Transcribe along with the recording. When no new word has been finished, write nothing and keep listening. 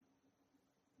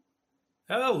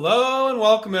Hello and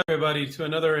welcome everybody to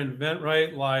another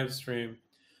Inventor live stream.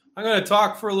 I'm going to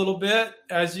talk for a little bit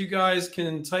as you guys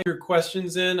can type your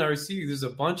questions in. I see there's a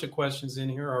bunch of questions in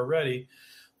here already.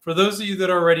 For those of you that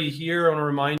are already here, I want to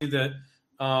remind you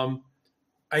that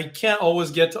I can't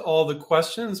always get to all the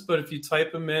questions, but if you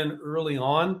type them in early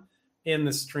on in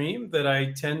the stream, that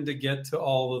I tend to get to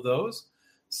all of those.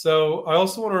 So I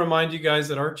also want to remind you guys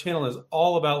that our channel is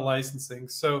all about licensing.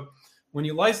 So when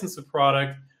you license a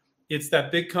product, it's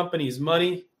that big company's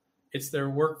money, it's their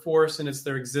workforce, and it's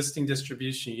their existing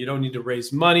distribution. You don't need to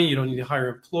raise money, you don't need to hire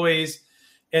employees,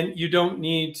 and you don't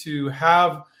need to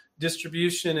have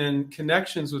distribution and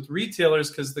connections with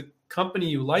retailers because the company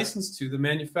you license to, the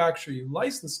manufacturer you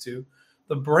license to,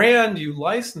 the brand you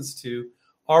license to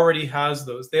already has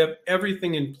those. They have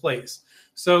everything in place.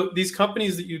 So these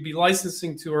companies that you'd be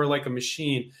licensing to are like a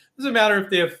machine. It doesn't matter if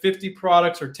they have 50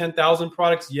 products or 10,000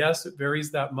 products. Yes, it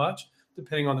varies that much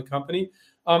depending on the company.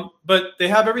 But they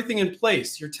have everything in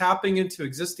place. You're tapping into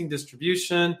existing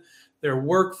distribution, their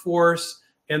workforce,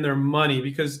 and their money,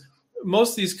 because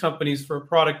most of these companies, for a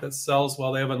product that sells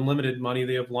well, they have unlimited money.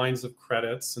 They have lines of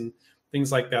credits and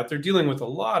things like that. They're dealing with a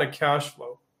lot of cash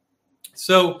flow.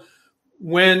 So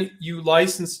when you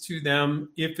license to them,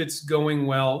 if it's going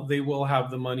well, they will have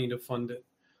the money to fund it.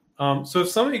 So if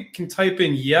somebody can type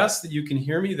in yes, that you can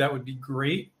hear me, that would be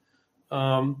great.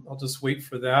 I'll just wait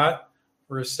for that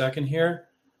for a second here.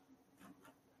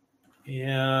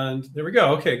 And there we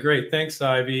go. Okay, great. Thanks,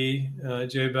 Ivy,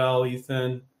 J Bell,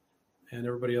 Ethan, and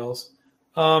everybody else.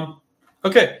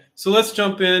 Okay, so let's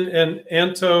jump in. And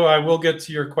Anto, I will get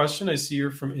to your question. I see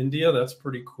you're from India. That's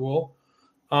pretty cool.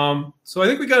 So I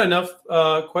think we got enough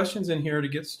questions in here to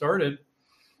get started.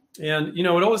 And, you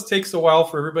know, it always takes a while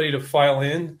for everybody to file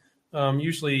in.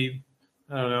 Usually,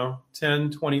 I don't know,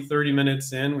 10, 20, 30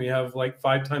 minutes in, we have like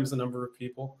 5 times the number of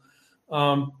people.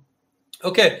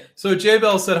 Okay, so J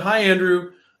Bell said, hi,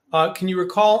 Andrew. Can you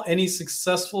recall any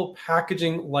successful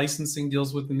packaging licensing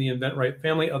deals within the Inventor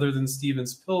family other than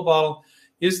Stevens Pill Bottle?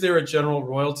 Is there a general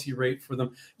royalty rate for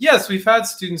them? Yes, we've had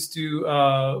students do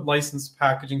licensed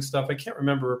packaging stuff. I can't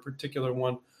remember a particular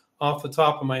one off the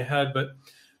top of my head, but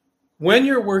when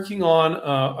you're working on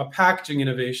a packaging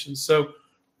innovation, so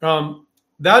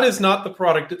that is not the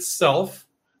product itself.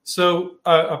 So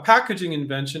a packaging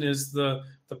invention is the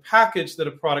package that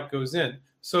a product goes in.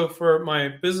 So for my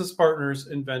business partner's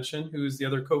Invention, who's the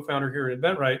other co-founder here at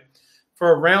Inventor,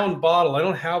 for a round bottle, I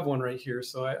don't have one right here,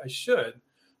 so I should.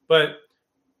 But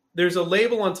there's a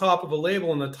label on top of a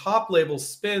label, and the top label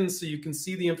spins so you can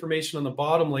see the information on the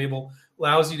bottom label,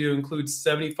 allows you to include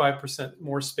 75%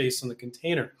 more space on the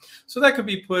container. So that could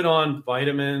be put on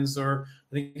vitamins, or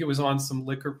I think it was on some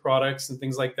liquor products and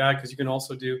things like that, because you can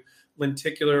also do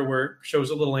lenticular where it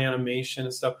shows a little animation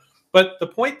and stuff. But the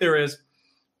point there is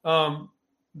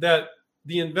that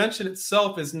the invention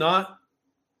itself is not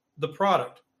the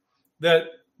product. The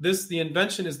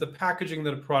invention is the packaging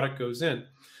that a product goes in.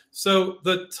 So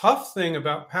the tough thing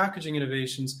about packaging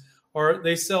innovations are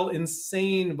they sell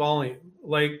insane volume,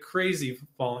 like crazy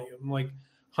volume, like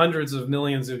hundreds of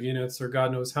millions of units or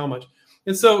God knows how much.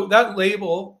 And so that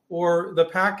label or the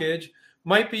package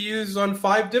might be used on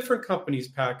 5 different companies'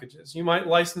 packages. You might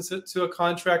license it to a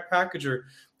contract packager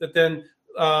that then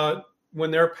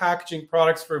when they're packaging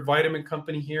products for a vitamin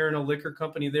company here and a liquor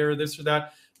company there, this or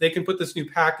that, they can put this new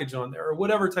package on there or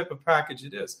whatever type of package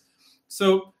it is.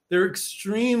 So they're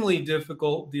extremely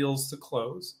difficult deals to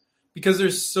close because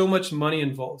there's so much money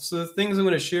involved. So the things I'm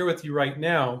going to share with you right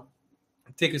now,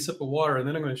 take a sip of water, and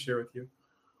then I'm going to share with you.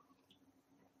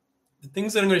 The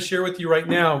things that I'm going to share with you right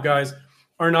now, guys,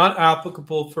 are not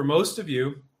applicable for most of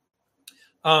you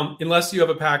unless you have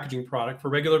a packaging product. For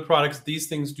regular products, these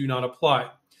things do not apply.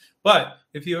 But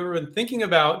if you've ever been thinking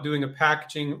about doing a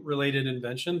packaging-related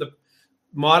invention,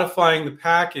 modifying the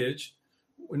package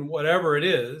in whatever it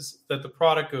is that the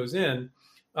product goes in,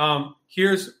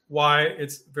 here's why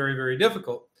it's very, very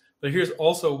difficult. But here's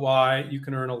also why you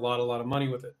can earn a lot of money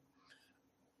with it.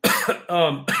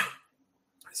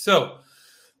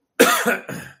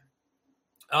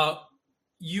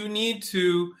 You need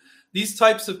to, these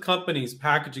types of companies,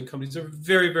 packaging companies, are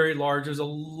very, very large. There's a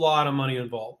lot of money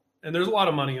involved. And there's a lot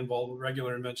of money involved with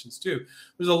regular inventions too.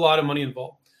 There's a lot of money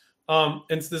involved.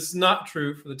 And so this is not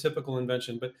true for the typical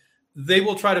invention, but they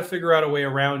will try to figure out a way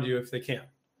around you if they can,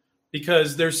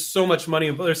 because there's so much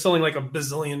money. They're selling like a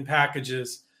bazillion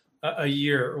packages a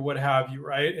year or what have you,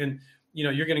 right? And you know,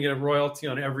 you're going to get a royalty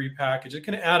on every package. It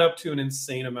can add up to an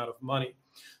insane amount of money.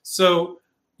 So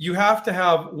you have to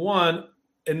have one,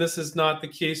 and this is not the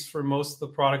case for most of the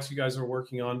products you guys are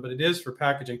working on, but it is for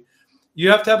packaging. You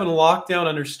have to have a lockdown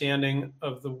understanding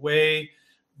of the way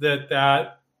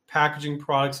that packaging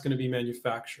product is going to be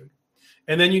manufactured.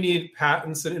 And then you need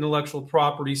patents and intellectual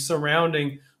property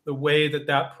surrounding the way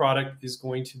that product is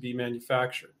going to be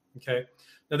manufactured. Okay.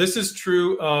 Now this is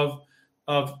true of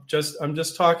I'm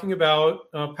just talking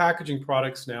about packaging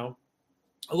products now.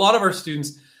 A lot of our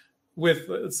students with,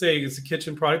 let's say it's a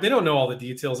kitchen product, they don't know all the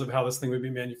details of how this thing would be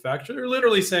manufactured. They're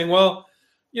literally saying, well,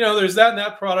 there's that and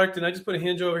that product, and I just put a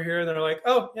hinge over here, and they're like,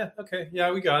 oh yeah, okay, yeah,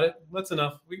 we got it. That's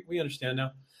enough. We understand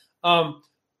now.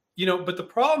 But the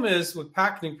problem is with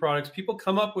packaging products, people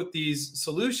come up with these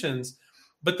solutions,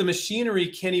 but the machinery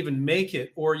can't even make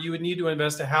it, or you would need to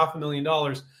invest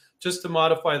 $500,000 just to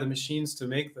modify the machines to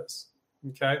make this.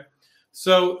 Okay.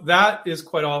 So that is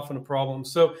quite often a problem.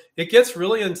 So it gets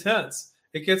really intense.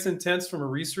 It gets intense from a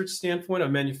research standpoint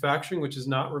of manufacturing, which is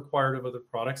not required of other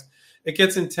products. It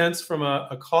gets intense from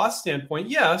a cost standpoint.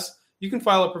 Yes, you can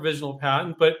file a provisional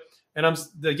patent, but,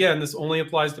 again, this only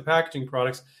applies to packaging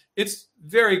products. It's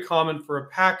very common for a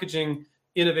packaging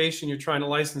innovation you're trying to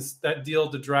license, that deal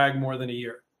to drag more than a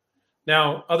year.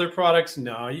 Now, other products,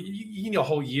 no, you need a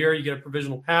whole year, you get a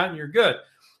provisional patent, you're good.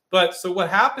 But so what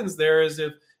happens there is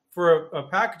if for a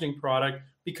packaging product,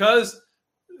 because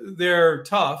they're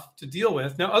tough to deal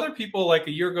with. Now, other people, like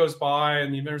a year goes by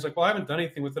and the inventor's like, well, I haven't done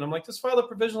anything with it. I'm like, just file a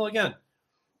provisional again.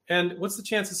 And what's the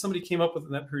chances somebody came up with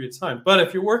in that period of time? But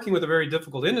if you're working with a very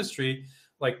difficult industry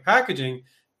like packaging,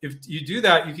 if you do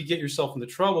that, you could get yourself into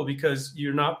trouble because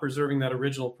you're not preserving that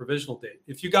original provisional date.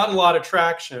 If you got a lot of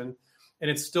traction and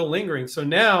it's still lingering, so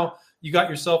now you got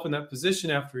yourself in that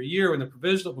position after a year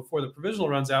before the provisional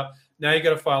runs out, now you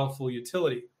got to file a full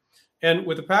utility. And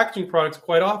with the packaging products,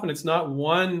 quite often it's not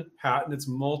one patent, it's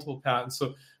multiple patents.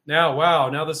 So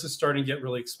now this is starting to get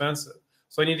really expensive.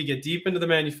 So I need to get deep into the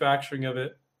manufacturing of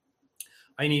it.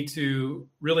 I need to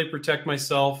really protect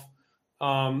myself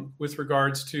with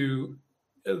regards to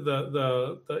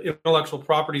the intellectual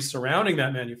property surrounding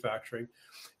that manufacturing.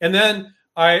 And then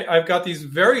I've got these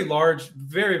very large,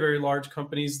 very, very large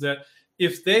companies that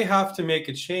if they have to make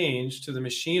a change to the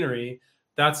machinery,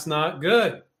 that's not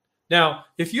good. Now,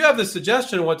 if you have the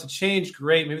suggestion of what to change,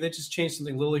 great. Maybe they just change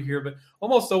something little here, but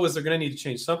almost always they're going to need to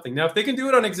change something. Now, if they can do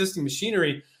it on existing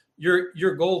machinery,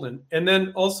 you're golden. And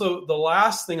then also the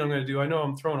last thing I'm going to do, I know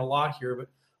I'm throwing a lot here, but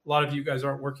a lot of you guys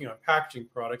aren't working on packaging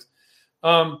products.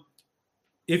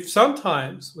 If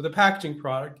sometimes with a packaging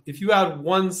product, if you add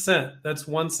 1 cent, that's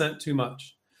 1 cent too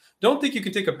much. Don't think you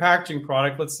can take a packaging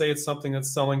product, let's say it's something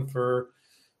that's selling for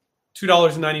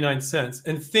 $2.99,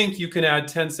 and think you can add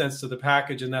 10 cents to the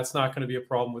package and that's not going to be a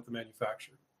problem with the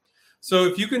manufacturer. So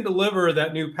if you can deliver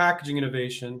that new packaging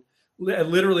innovation at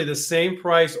literally the same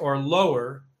price or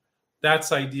lower,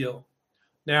 that's ideal.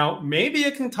 Now, maybe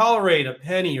it can tolerate a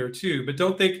penny or two, but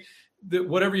don't think that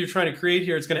whatever you're trying to create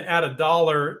here is going to add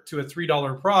 $1 to a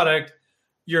 $3 product.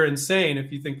 You're insane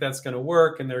if you think that's going to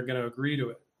work and they're going to agree to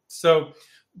it. So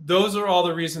those are all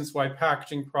the reasons why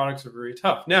packaging products are very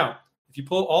tough. Now, if you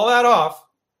pull all that off,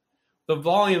 the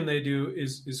volume they do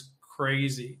is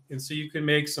crazy. And so you can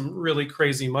make some really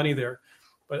crazy money there.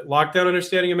 But lockdown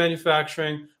understanding of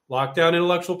manufacturing, lockdown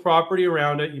intellectual property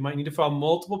around it. You might need to file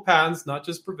multiple patents, not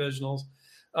just provisionals.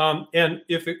 And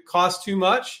if it costs too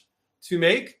much to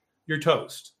make, you're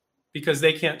toast because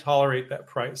they can't tolerate that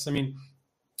price. I mean,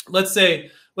 let's say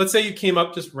you came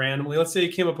up just randomly. Let's say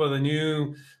you came up with a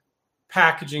new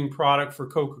packaging product for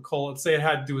Coca-Cola. Let's say it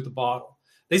had to do with the bottle.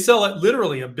 They sell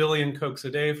literally 1 billion Cokes a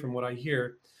day from what I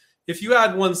hear. If you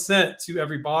add 1 cent to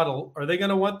every bottle, are they going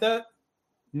to want that?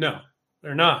 No,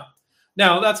 they're not.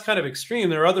 Now, that's kind of extreme.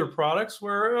 There are other products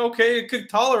where, okay, it could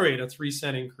tolerate a 3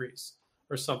 cent increase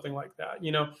or something like that,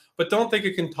 but don't think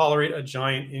it can tolerate a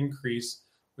giant increase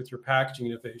with your packaging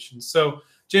innovation. So,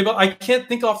 Jayba, I can't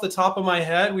think off the top of my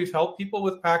head. We've helped people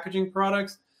with packaging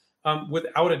products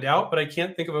without a doubt, but I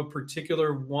can't think of a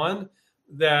particular one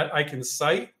that I can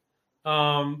cite.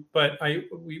 But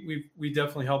we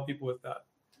definitely help people with that.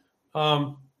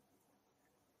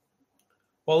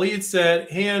 Waleed said,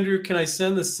 hey, Andrew, can I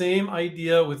send the same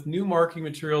idea with new marketing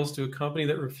materials to a company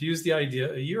that refused the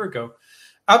idea a year ago?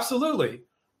 Absolutely.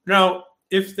 Now,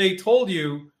 if they told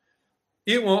you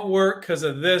it won't work because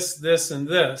of this, this, and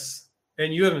this,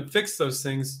 and you haven't fixed those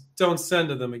things, don't send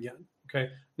to them again. Okay.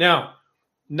 Now,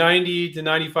 90 to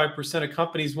 95% of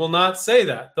companies will not say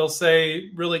that. They'll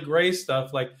say really gray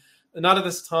stuff like, not at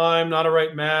this time, not a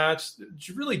right match,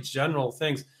 really general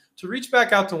things. To reach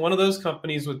back out to one of those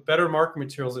companies with better marketing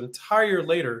materials an entire year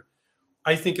later,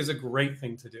 I think is a great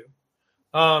thing to do.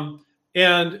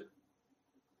 And,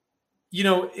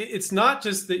 it's not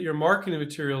just that your marketing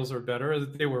materials are better, or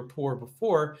that they were poor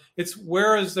before. It's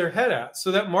where is their head at?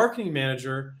 So that marketing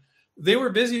manager, they were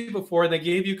busy before and they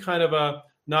gave you kind of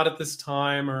not at this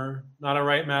time or not a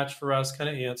right match for us kind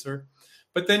of answer.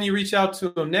 But then you reach out to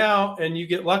them now and you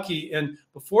get lucky. And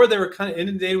before they were kind of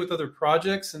inundated with other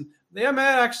projects and they might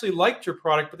actually liked your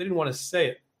product, but they didn't want to say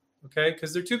it, okay?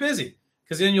 Because they're too busy.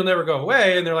 Because then you'll never go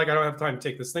away. And they're like, I don't have time to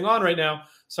take this thing on right now.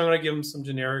 So I'm going to give them some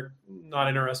generic, not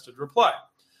interested reply.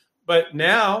 But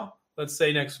now, let's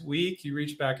say next week, you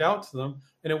reach back out to them.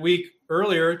 And a week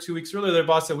earlier, 2 weeks earlier, their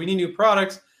boss said, we need new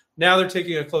products. Now they're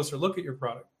taking a closer look at your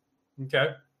product, okay?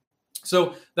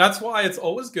 So that's why it's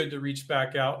always good to reach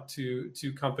back out to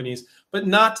companies, but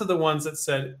not to the ones that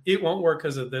said, it won't work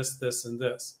because of this, this, and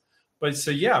this. But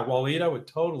so, yeah, Waleed, I would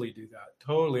totally do that.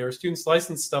 Totally. Our students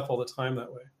license stuff all the time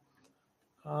that way.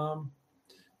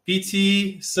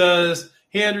 BT says,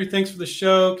 hey, Andrew, thanks for the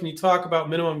show. Can you talk about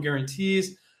minimum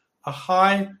guarantees? A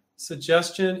high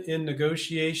suggestion in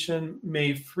negotiation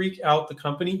may freak out the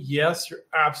company. Yes, you're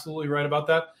absolutely right about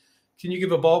that. Can you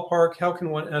give a ballpark? How can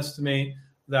one estimate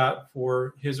that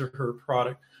for his or her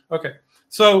product? Okay,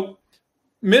 so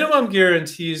minimum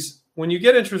guarantees, when you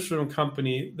get interest from a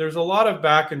company, there's a lot of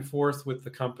back and forth with the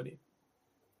company.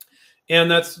 And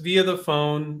that's via the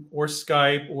phone or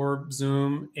Skype or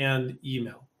Zoom and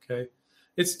email, okay?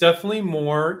 It's definitely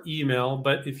more email,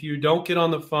 but if you don't get on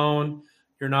the phone,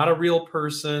 you're not a real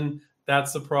person,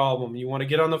 that's the problem. You want to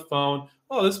get on the phone.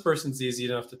 Oh, this person's easy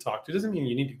enough to talk to. It doesn't mean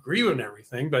you need to agree with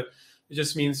everything, but it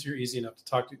just means you're easy enough to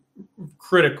talk to.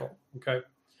 Critical, okay?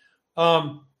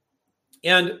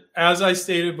 And as I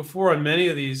stated before on many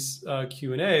of these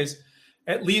Q&As,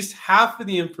 at least half of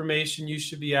the information you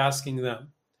should be asking them.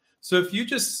 So if you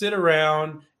just sit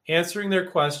around answering their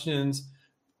questions,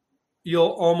 you'll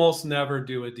almost never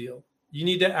do a deal. You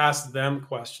need to ask them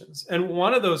questions. And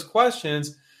one of those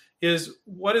questions is,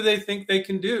 what do they think they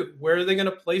can do? Where are they going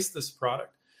to place this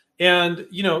product? And,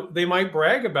 you know, they might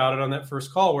brag about it on that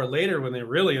first call, where later when they're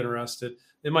really interested,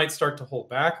 they might start to hold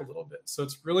back a little bit. So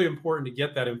it's really important to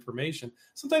get that information.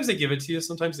 Sometimes they give it to you,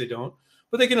 sometimes they don't,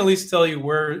 but they can at least tell you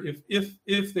where,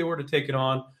 if they were to take it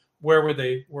on, where would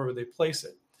they place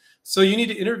it? So you need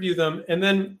to interview them, and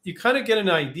then you kind of get an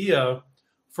idea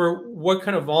for what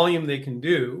kind of volume they can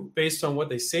do based on what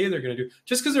they say they're going to do.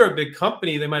 Just because they're a big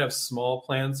company, they might have small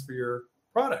plans for your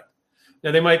product.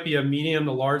 Now, they might be a medium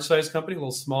to large size company, a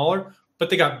little smaller, but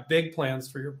they got big plans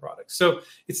for your product. So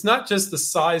it's not just the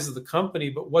size of the company,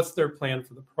 but what's their plan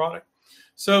for the product.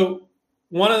 So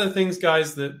one of the things,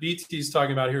 guys, that BT is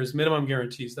talking about here is minimum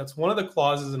guarantees. That's one of the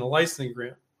clauses in a licensing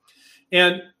agreement.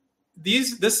 And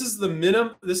a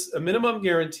minimum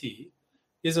guarantee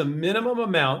is a minimum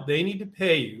amount they need to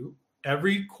pay you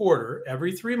every quarter,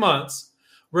 every 3 months,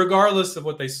 regardless of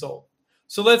what they sold.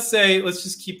 So let's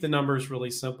just keep the numbers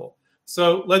really simple.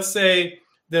 So let's say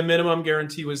the minimum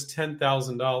guarantee was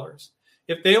 $10,000.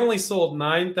 If they only sold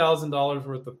 $9,000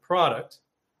 worth of product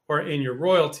or in your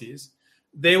royalties,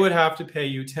 they would have to pay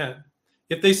you 10.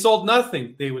 If they sold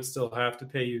nothing, they would still have to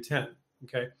pay you 10.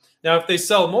 Okay. Now, if they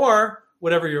sell more,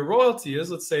 whatever your royalty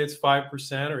is, let's say it's 5%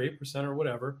 or 8% or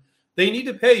whatever, they need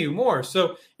to pay you more.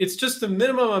 So it's just a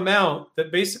minimum amount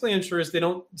that basically ensures they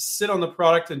don't sit on the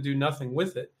product and do nothing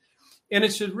with it. And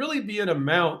it should really be an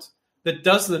amount that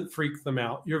doesn't freak them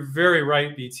out. You're very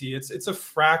right, BT. It's a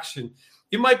fraction.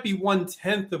 It might be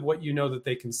 1/10 of what you know that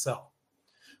they can sell.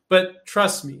 But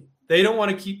trust me, they don't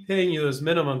want to keep paying you those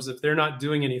minimums if they're not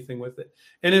doing anything with it.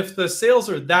 And if the sales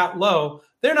are that low,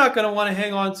 they're not going to want to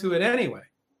hang on to it anyway,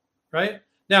 right?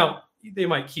 Now, they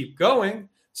might keep going.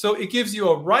 So it gives you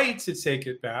a right to take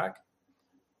it back,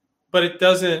 but it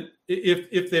doesn't,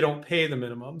 if they don't pay the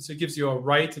minimums, it gives you a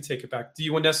right to take it back. Do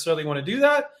you necessarily want to do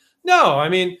that? No. I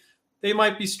mean, they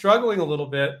might be struggling a little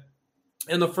bit,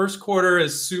 and the first quarter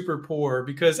is super poor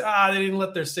because they didn't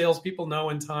let their salespeople know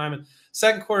in time, and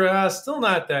second quarter still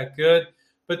not that good.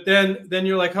 But then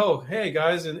you're like, oh, hey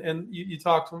guys, and you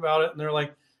talk to them about it, and they're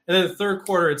like, and then the third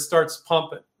quarter it starts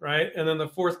pumping, right? And then the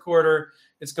fourth quarter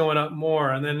it's going up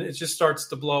more, and then it just starts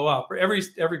to blow up. Every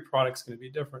product's going to be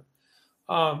different,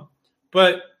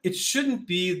 but it shouldn't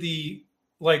be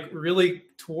really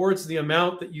towards the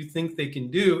amount that you think they can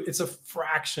do. It's a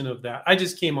fraction of that. I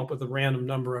just came up with a random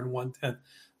number on 1/10.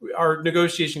 Our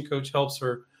negotiation coach helps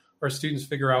our students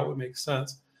figure out what makes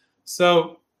sense.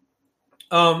 So,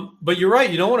 but you're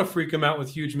right. You don't want to freak them out with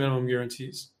huge minimum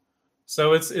guarantees.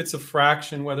 So it's a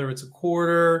fraction, whether it's a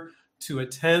quarter to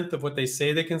 1/10 of what they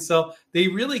say they can sell. They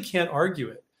really can't argue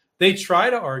it. They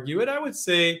try to argue it. I would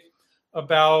say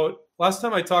about last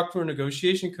time I talked to a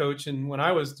negotiation coach, and when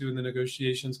I was doing the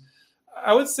negotiations,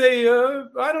 I would say,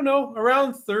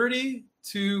 around 30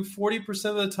 to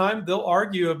 40% of the time, they'll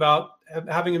argue about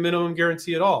having a minimum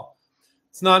guarantee at all.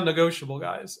 It's not negotiable,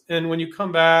 guys. And when you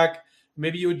come back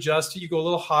Maybe you adjust it, you go a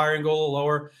little higher and go a little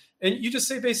lower. And you just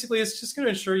say, basically, it's just going to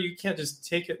ensure you can't just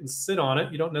take it and sit on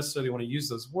it. You don't necessarily want to use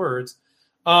those words.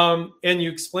 And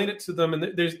you explain it to them,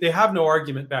 and they have no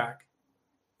argument back.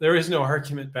 There is no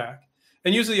argument back.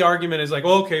 And usually the argument is like,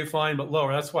 oh, okay, fine, but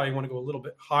lower. That's why you want to go a little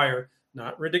bit higher,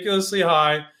 not ridiculously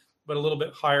high, but a little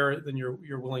bit higher than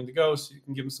you're willing to go, so you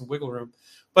can give them some wiggle room.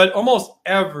 But almost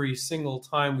every single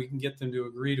time we can get them to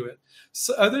agree to it.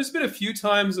 So there's been a few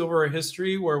times over our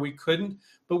history where we couldn't,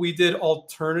 but we did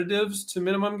alternatives to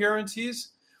minimum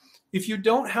guarantees. If you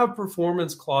don't have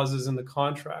performance clauses in the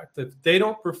contract, if they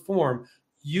don't perform,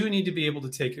 you need to be able to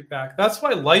take it back. That's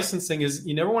why licensing is,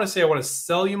 you never want to say, I want to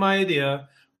sell you my idea,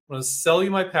 I want to sell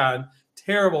you my patent.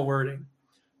 Terrible wording.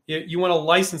 You want to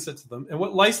license it to them. And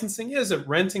what licensing is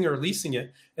renting or leasing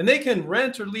it. And they can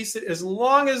rent or lease it as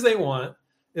long as they want,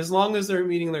 as long as they're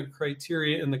meeting the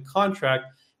criteria in the contract,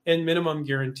 and minimum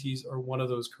guarantees are one of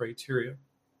those criteria.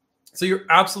 So you're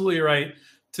absolutely right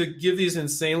to give these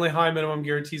insanely high minimum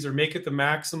guarantees or make it the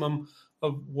maximum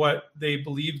of what they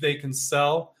believe they can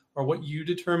sell or what you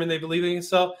determine they believe they can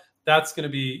sell. That's going to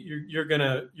be, you're going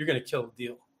to kill a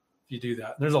deal if you do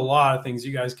that. And there's a lot of things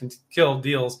you guys can kill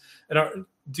deals and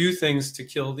do things to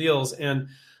kill deals. And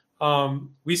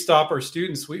we stop our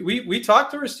students. We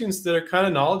talk to our students that are kind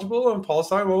of knowledgeable, and Paul's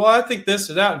talking, well, I think this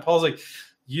or that. And Paul's like,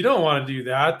 you don't want to do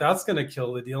that. That's going to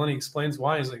kill the deal. And he explains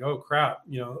why. He's like, oh, crap.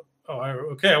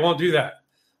 Okay, I won't do that.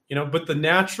 But the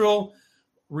natural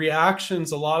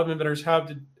reactions a lot of inventors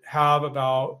have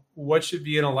about what should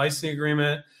be in a licensing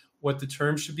agreement, what the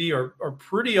terms should be, are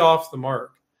pretty off the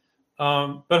mark.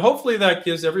 But hopefully that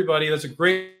gives everybody, that's a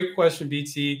great question,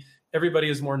 BT. Everybody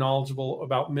is more knowledgeable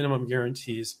about minimum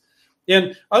guarantees.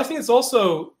 And I think it's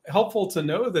also helpful to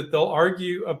know that they'll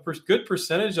argue, good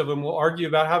percentage of them will argue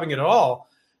about having it at all,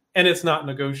 and it's not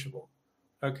negotiable.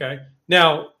 Okay.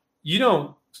 Now, you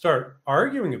don't start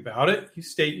arguing about it, you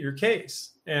state your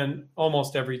case. And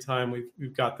almost every time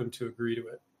we've got them to agree to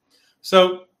it.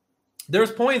 So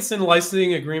there's points in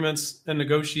licensing agreements and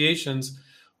negotiations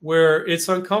where it's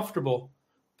uncomfortable.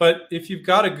 But if you've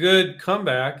got a good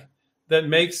comeback that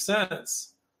makes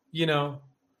sense, then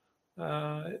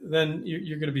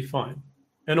you're going to be fine.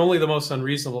 And only the most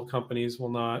unreasonable companies will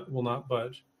not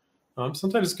budge.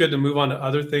 Sometimes it's good to move on to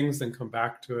other things than come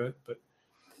back to it.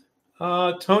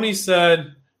 But Tony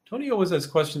always has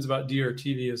questions about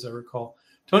DRTV, as I recall.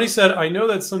 Tony said, I know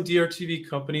that some DRTV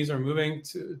companies are moving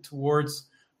towards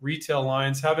retail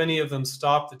lines. Have any of them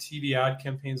stopped the TV ad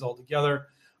campaigns altogether?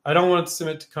 I don't want to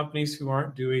submit to companies who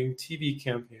aren't doing TV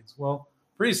campaigns. Well,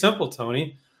 pretty simple,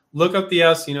 Tony. Look up the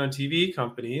and TV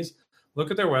companies.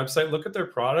 Look at their website. Look at their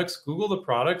products. Google the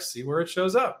products. See where it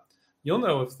shows up. You'll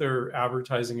know if they're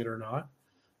advertising it or not.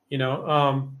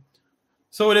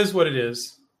 So it is what it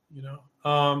is.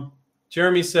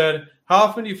 Jeremy said, how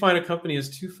often do you find a company is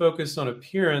too focused on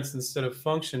appearance instead of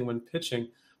function when pitching?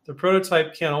 The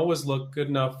prototype can't always look good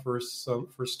enough for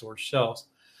store shelves.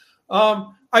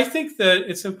 I think that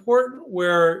it's important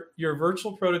where your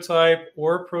virtual prototype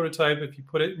or prototype, if you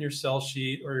put it in your sell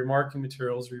sheet or your marketing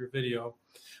materials or your video,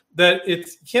 that it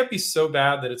can't be so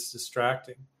bad that it's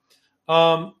distracting.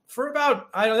 For about,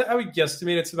 I would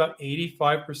guesstimate it's about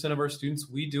 85% of our students,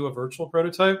 we do a virtual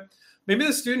prototype. Maybe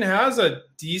the student has a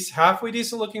halfway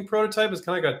decent looking prototype. It's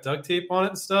kind of got duct tape on it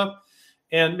and stuff.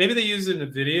 And maybe they use it in a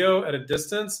video at a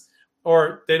distance,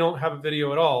 or they don't have a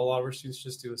video at all. A lot of our students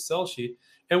just do a sell sheet.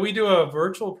 And we do a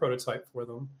virtual prototype for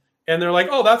them. And they're like,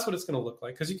 oh, that's what it's going to look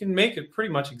like. Because you can make it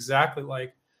pretty much exactly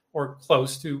like or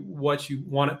close to what you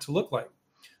want it to look like.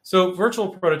 So virtual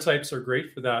prototypes are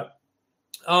great for that.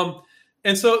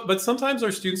 But sometimes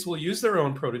our students will use their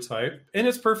own prototype, and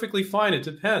it's perfectly fine. It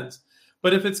depends.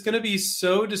 But if it's going to be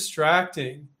so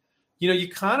distracting, you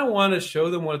kind of want to show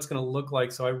them what it's going to look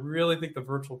like. So I really think the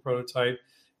virtual prototype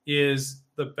is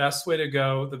the best way to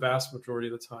go the vast majority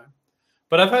of the time.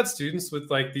 But I've had students with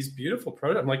like these beautiful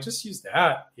prototypes. I'm like, just use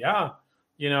that. Yeah.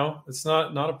 It's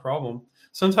not a problem.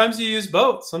 Sometimes you use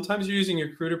both. Sometimes you're using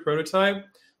your cruder prototype,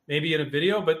 maybe in a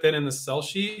video, but then in the sell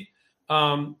sheet,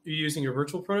 you're using your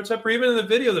virtual prototype, or even in the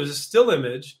video, there's a still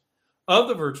image of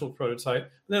the virtual prototype.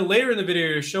 And then later in the video,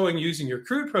 you're showing using your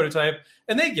crude prototype,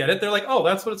 and they get it. They're like, oh,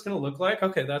 that's what it's going to look like.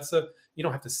 Okay, you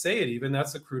don't have to say it even.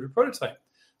 That's a cruder prototype.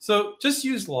 So just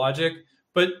use logic.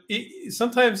 But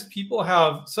sometimes people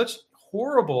have such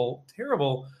horrible,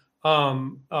 terrible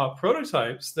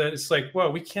prototypes that it's like,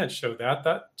 well, we can't show that.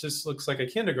 That just looks like a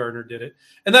kindergartner did it.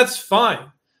 And that's fine.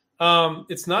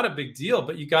 It's not a big deal,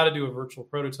 but you got to do a virtual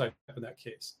prototype in that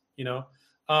case. We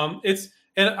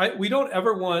don't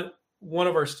ever want one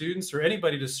of our students or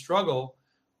anybody to struggle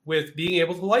with being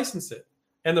able to license it.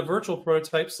 And the virtual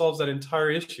prototype solves that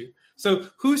entire issue. So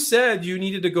who said you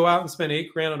needed to go out and spend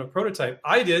 $8,000 on a prototype?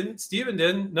 I didn't. Steven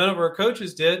didn't. None of our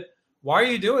coaches did. Why are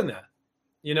you doing that?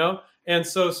 You know? And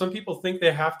so some people think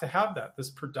they have to have that,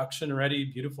 this production ready,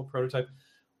 beautiful prototype.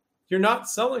 You're not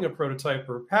selling a prototype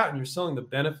or a patent. You're selling the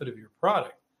benefit of your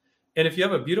product. And if you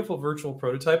have a beautiful virtual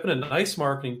prototype and a nice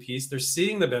marketing piece, they're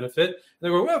seeing the benefit. And they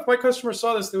go, well, if my customer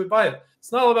saw this, they would buy it.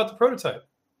 It's not all about the prototype.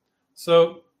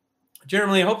 So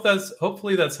generally,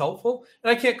 hopefully that's helpful.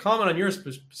 And I can't comment on yours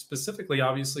specifically,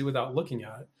 obviously, without looking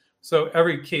at it. So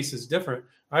every case is different.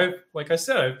 Like I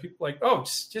said, I have people like, oh,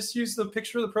 just use the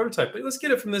picture of the prototype. But let's get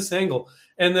it from this angle.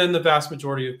 And then the vast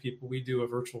majority of people, we do a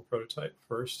virtual prototype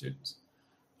for our students,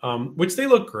 which they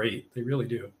look great. They really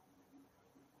do.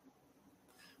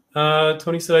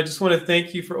 Tony said, I just want to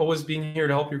thank you for always being here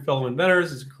to help your fellow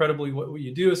inventors. It's incredibly what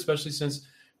you do, especially since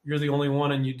you're the only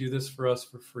one and you do this for us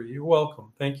for free. You're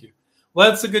welcome. Thank you. Well,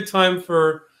 that's a good time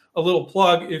for a little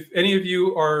plug. If any of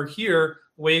you are here,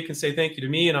 the way you can say thank you to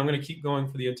me, and I'm going to keep going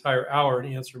for the entire hour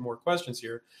and answer more questions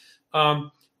here,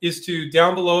 is to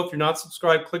down below, if you're not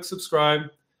subscribed, click subscribe,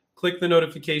 click the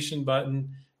notification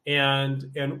button,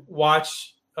 and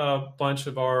watch a bunch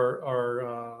of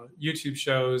our YouTube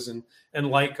shows and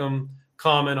like them,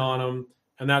 comment on them,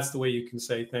 and that's the way you can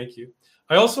say thank you.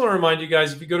 I also want to remind you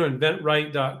guys, if you go to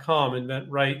inventright.com,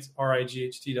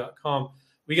 inventright.com,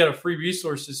 we got a free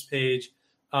resources page.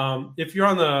 If you're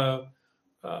on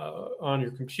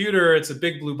your computer, it's a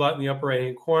big blue button in the upper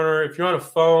right-hand corner. If you're on a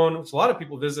phone, which a lot of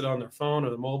people visit on their phone or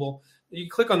their mobile, you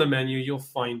click on the menu, you'll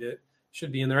find it. It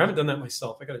should be in there. I haven't done that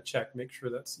myself. I got to check, make sure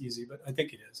that's easy, but I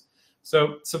think it is.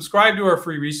 So subscribe to our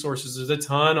free resources. There's a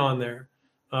ton on there.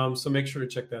 So make sure to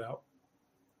check that out.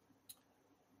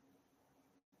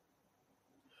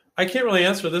 I can't really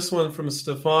answer this one from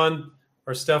Stefan.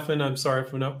 I'm sorry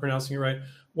if I'm not pronouncing it right.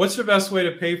 What's the best way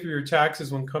to pay for your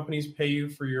taxes when companies pay you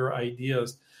for your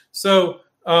ideas? So,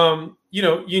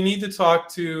 you need to talk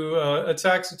to a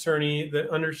tax attorney that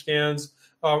understands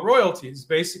royalties.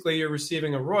 Basically, you're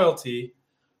receiving a royalty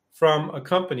from a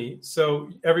company. So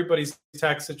everybody's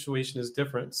tax situation is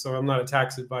different. So I'm not a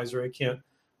tax advisor. I can't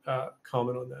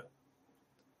comment on that.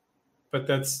 But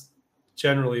that's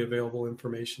generally available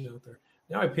information out there.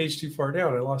 Now I paged too far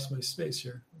down. I lost my space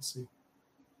here. Let's see.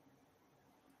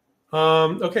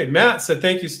 Okay, Matt said,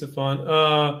 thank you, Stefan.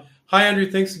 Hi,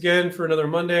 Andrew. Thanks again for another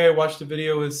Monday. I watched a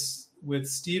video with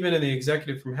Steven and the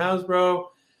executive from Hasbro.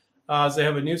 As they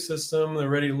have a new system, they're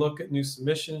ready to look at new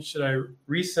submissions. Should I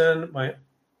resend my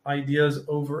ideas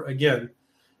over again?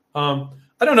 I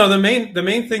don't know. The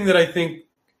main thing that I think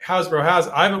Hasbro has,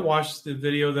 I haven't watched the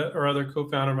video that our other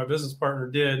co-founder, my business partner,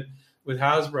 did with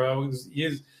Hasbro.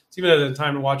 Steven hasn't had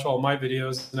time to watch all my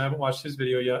videos, and I haven't watched his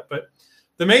video yet. But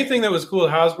the main thing that was cool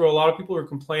at Hasbro, a lot of people were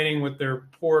complaining with their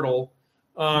portal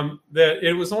that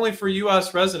it was only for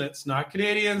U.S. residents, not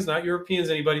Canadians, not Europeans,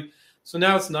 anybody. So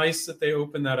now it's nice that they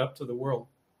open that up to the world.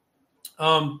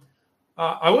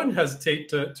 I wouldn't hesitate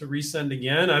to resend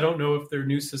again. I don't know if their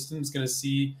new system is going to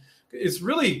see. It's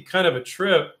really kind of a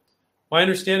trip. My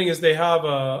understanding is they have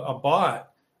a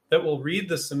bot that will read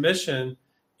the submission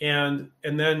and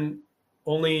then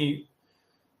only,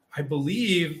 I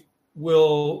believe,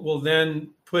 will then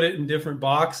put it in different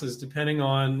boxes depending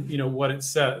on what it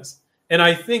says. And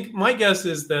I think my guess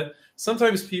is that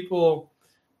sometimes people,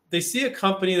 they see a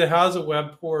company that has a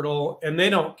web portal and they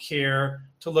don't care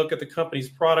to look at the company's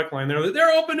product line.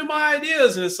 They're open to my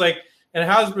ideas, and it's like, and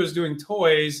Hasbro is doing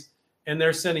toys and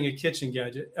they're sending a kitchen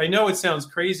gadget. I know it sounds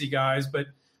crazy, guys, but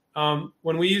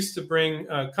when we used to bring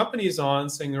companies on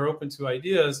saying they're open to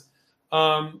ideas,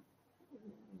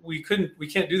 we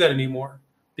can't do that anymore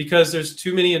because there's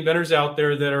too many inventors out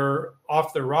there that are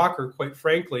off their rocker, quite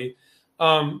frankly.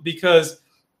 Because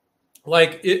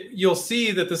you'll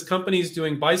see that this company is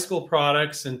doing bicycle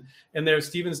products and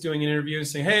Steven's doing an interview and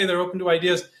saying, hey, they're open to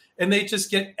ideas, and they just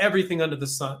get everything under the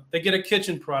sun. They get a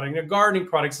kitchen product, a gardening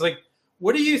product. It's like,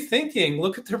 what are you thinking?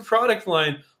 Look at their product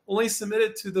line. Only submit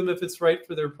it to them if it's right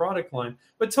for their product line.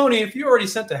 But Tony, if you already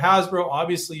sent to Hasbro,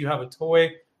 obviously you have a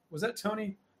toy. Was that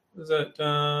Tony? Was that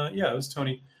yeah, it was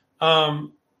Tony.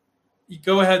 You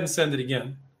go ahead and send it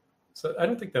again. So I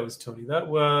don't think that was Tony. That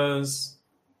was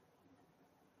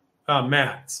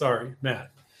Matt. Sorry,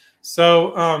 Matt.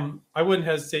 So I wouldn't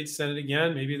hesitate to send it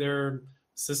again. Maybe their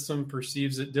system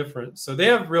perceives it different. So they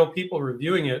have real people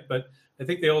reviewing it, but I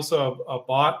think they also have a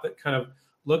bot that kind of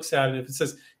looks at it. If it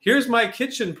says, here's my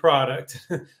kitchen product,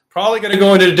 probably going to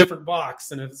go into a different box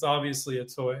than if it's obviously a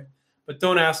toy. But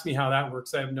don't ask me how that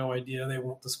works. I have no idea. They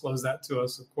won't disclose that to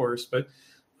us, of course. But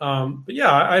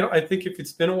yeah, I think if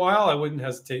it's been a while, I wouldn't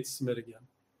hesitate to submit again.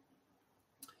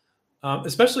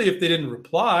 Especially if they didn't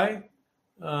reply.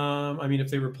 I mean, if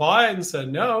they replied and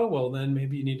said no, well, then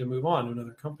maybe you need to move on to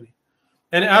another company.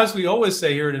 And as we always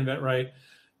say here at InventRight,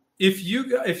 if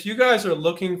you guys are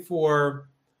looking for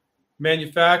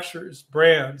manufacturers,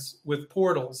 brands with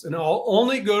portals, and I'll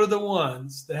only go to the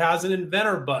ones that has an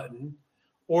Inventor button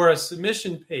or a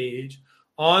submission page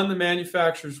on the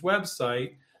manufacturer's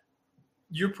website,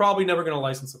 you're probably never going to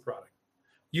license a product.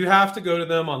 You have to go to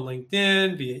them on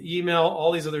LinkedIn, via email,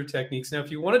 all these other techniques. Now, if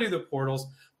you want to do the portals,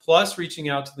 plus reaching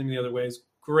out to them the other ways,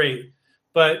 great.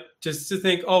 But just to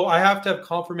think, oh, I have to have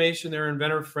confirmation they're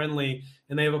inventor friendly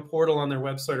and they have a portal on their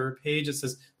website or a page that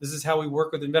says, this is how we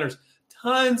work with inventors.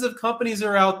 Tons of companies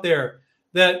are out there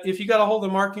that if you got a hold of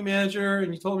the marketing manager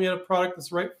and you told them you had a product that's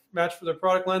the right match for their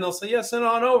product line, they'll say, yeah, send it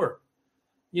on over.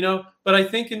 But I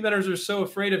think inventors are so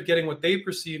afraid of getting what they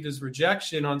perceived as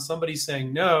rejection on somebody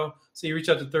saying no. So you reach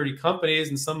out to 30 companies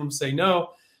and some of them say no.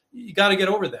 You got to get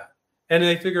over that. And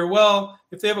they figure, well,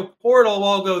 if they have a portal,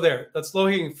 well, I'll go there. That's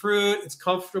low-hanging fruit. It's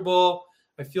comfortable.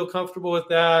 I feel comfortable with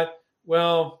that.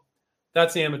 Well,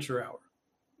 that's amateur hour.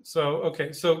 So,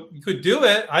 okay, so you could do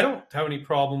it. I don't have any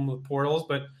problem with portals,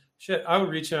 but shit, I would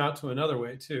reach out to another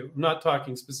way too. I'm not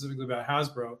talking specifically about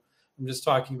Hasbro. I'm just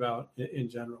talking about in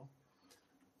general.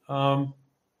 I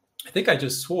think I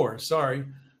just swore. Sorry.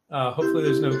 Hopefully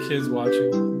there's no kids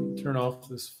watching. Let me turn off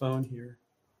this phone here.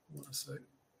 Hold on a second.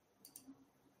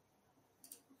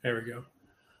 There we go.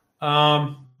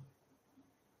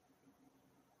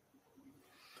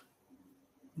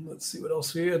 Let's see what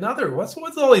else we have. What's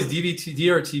all these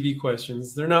DRTV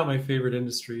questions? They're not my favorite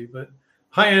industry, but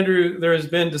hi, Andrew. There has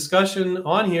been discussion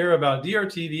on here about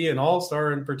DRTV and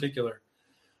All-Star in particular.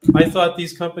 I thought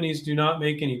these companies do not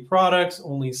make any products,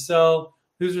 only sell.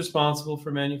 Who's responsible for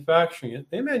manufacturing it?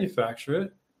 They manufacture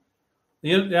it. The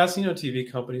Asino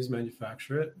TV companies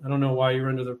manufacture it. I don't know why you're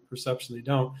under the perception they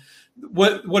don't.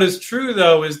 What is true,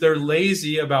 though, is they're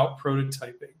lazy about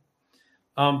prototyping.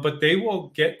 But they will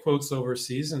get quotes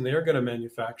overseas, and they're going to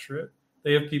manufacture it.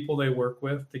 They have people they work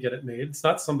with to get it made. It's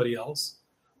not somebody else.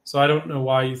 So I don't know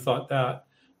why you thought that.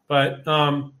 But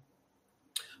some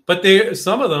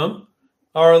of them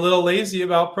are a little lazy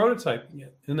about prototyping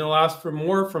it, and they'll ask for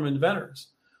more from inventors.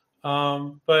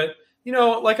 But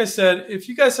like I said, if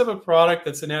you guys have a product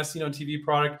that's an Asino TV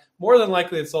product, more than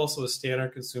likely it's also a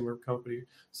standard consumer company.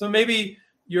 So maybe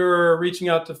you're reaching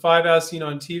out to 5 Asino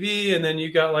on TV, and then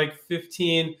you got like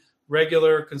 15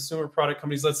 regular consumer product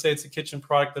companies. Let's say it's a kitchen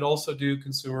product that also do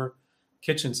consumer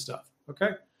kitchen stuff.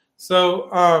 Okay, so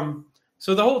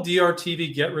the whole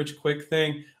DRTV get rich quick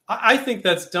thing, I think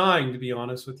that's dying, to be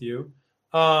honest with you.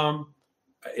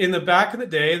 In the back of the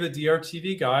day, the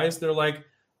DRTV guys, they're like,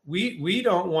 we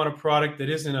don't want a product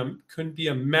that couldn't be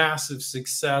a massive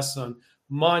success on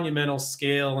monumental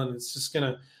scale, and it's just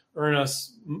going to earn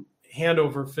us hand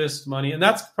over fist money. And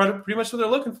that's pretty much what they're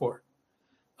looking for.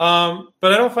 But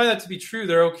I don't find that to be true.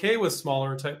 They're okay with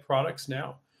smaller type products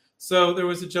now. So there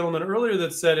was a gentleman earlier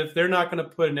that said, if they're not going to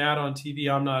put an ad on TV,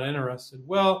 I'm not interested.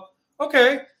 Well,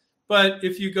 okay. But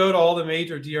if you go to all the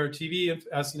major DRTV and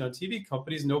Asino TV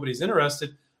companies, nobody's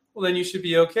interested. Well, then you should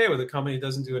be okay with a company that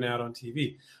doesn't do an ad on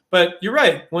TV. But you're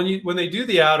right. When they do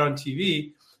the ad on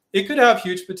TV, it could have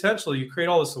huge potential. You create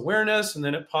all this awareness, and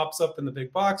then it pops up in the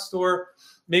big box store.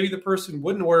 Maybe the person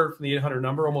wouldn't order from the 800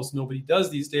 number. Almost nobody does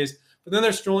these days. But then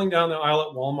they're strolling down the aisle at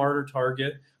Walmart or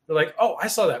Target. They're like, oh, I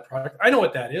saw that product. I know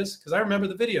what that is because I remember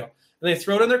the video. And they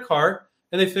throw it in their cart,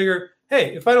 and they figure,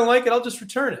 hey, if I don't like it, I'll just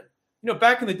return it.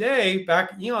 Back in the day,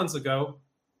 back eons ago,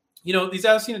 these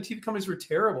Asino TV companies were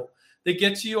terrible. They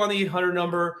get you on the 800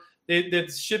 number. They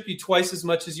ship you twice as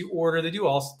much as you order. They did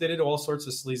all sorts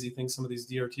of sleazy things. Some of these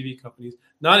DRTV companies,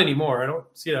 not anymore. I don't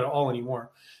see that at all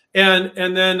anymore. And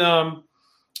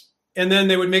then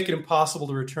they would make it impossible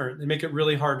to return. They make it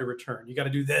really hard to return. You got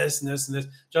to do this and this and this.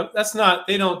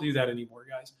 They don't do that anymore,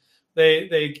 guys.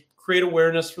 They create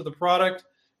awareness for the product,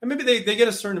 and maybe they get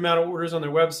a certain amount of orders on their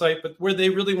website. But where they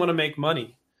really want to make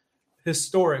money,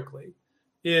 historically,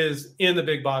 is in the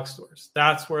big box stores.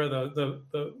 That's where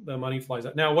the money flies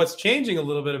out. Now, what's changing a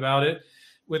little bit about it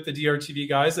with the DRTV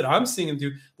guys that I'm seeing them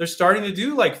do, they're starting to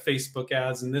do like Facebook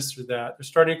ads and this or that. They're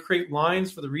starting to create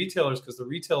lines for the retailers because the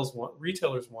retailers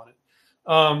want it.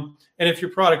 And if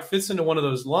your product fits into one of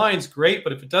those lines, great.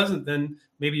 But if it doesn't, then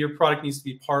maybe your product needs to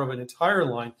be part of an entire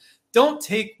line. Don't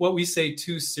take what we say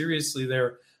too seriously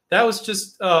there. That was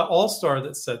just All-Star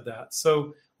that said that.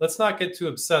 So let's not get too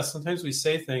obsessed. Sometimes we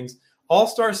say things.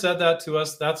 All-Star said that to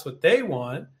us. That's what they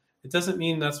want. It doesn't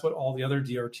mean that's what all the other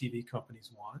DRTV companies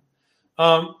want.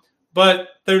 But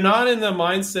they're not in the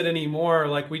mindset anymore.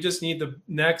 Like, we just need the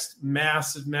next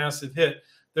massive hit.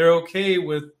 They're okay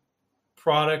with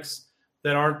products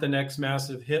that aren't the next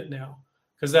massive hit now.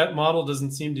 because that model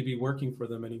doesn't seem to be working for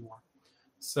them anymore.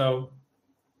 So,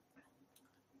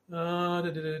 Matt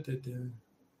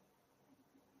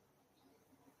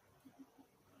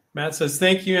says,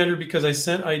 thank you, Andrew, because I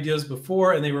sent ideas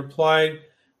before and they replied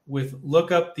with,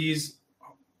 look up these,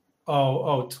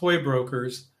 toy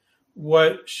brokers.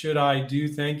 What should I do?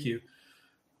 Thank you.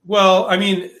 Well, I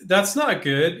mean, that's not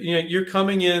good. You're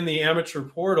coming in the amateur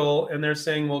portal and they're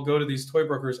saying, well, go to these toy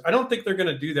brokers. I don't think they're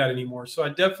going to do that anymore. So I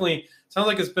definitely, sounds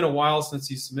like it's been a while since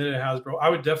you submitted a Hasbro. I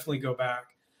would definitely go back.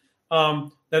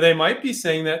 Now they might be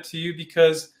saying that to you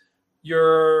because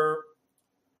your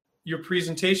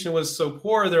presentation was so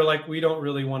poor. They're like, we don't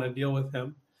really want to deal with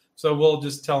him. So we'll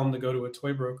just tell him to go to a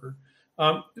toy broker.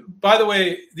 By the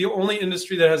way, the only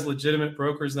industry that has legitimate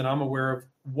brokers that I'm aware of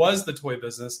was the toy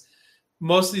business.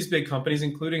 Most of these big companies,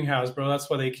 including Hasbro, that's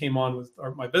why they came on with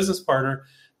my business partner.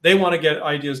 They want to get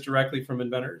ideas directly from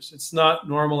inventors. It's not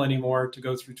normal anymore to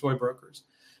go through toy brokers.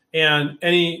 And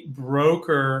any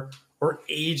broker or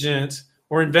agent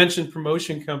or invention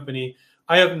promotion company,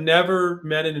 I have never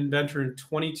met an inventor in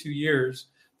 22 years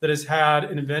that has had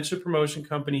an invention promotion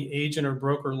company, agent, or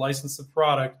broker license a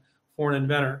product for an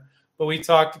inventor. But we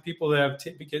talk to people that have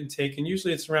been taken.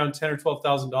 Usually it's around $10,000 or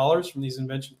 $12,000 from these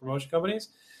invention promotion companies.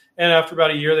 And after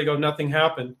about a year, they go, nothing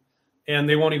happened. And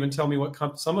they won't even tell me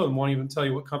some of them won't even tell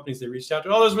you what companies they reached out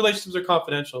to. All those relationships are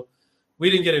confidential. We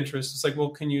didn't get interest. It's like,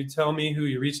 well, can you tell me who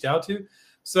you reached out to?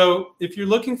 So if you're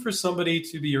looking for somebody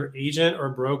to be your agent or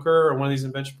broker or one of these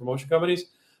invention promotion companies,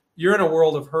 you're in a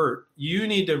world of hurt. You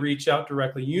need to reach out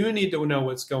directly. You need to know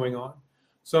what's going on.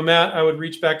 So Matt, I would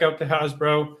reach back out to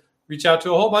Hasbro, reach out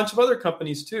to a whole bunch of other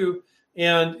companies too,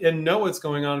 and know what's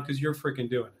going on because you're freaking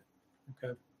doing it.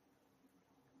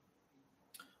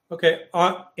 Okay.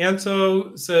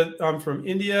 Anto said, I'm from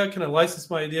India. Can I license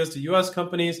my ideas to U.S.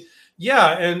 companies?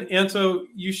 Yeah. And Anto,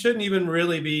 you shouldn't even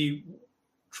really be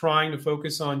trying to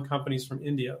focus on companies from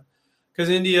India because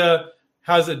India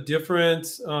has a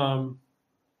different,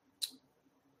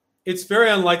 it's very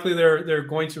unlikely they're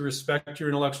going to respect your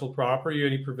intellectual property or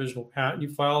any provisional patent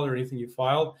you filed or anything you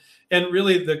filed. And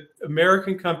really the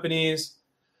American companies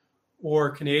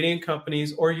or Canadian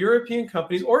companies or European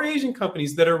companies or Asian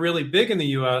companies that are really big in the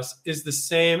US is the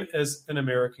same as an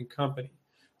American company.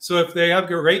 So if they have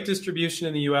great distribution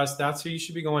in the US, that's who you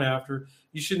should be going after.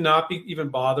 You should not be even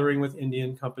bothering with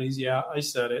Indian companies. Yeah, I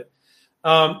said it.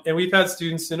 And we've had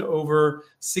students in over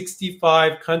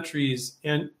 65 countries.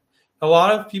 And a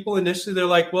lot of people initially, they're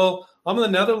like, well, I'm in the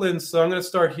Netherlands, so I'm going to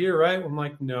start here, right? I'm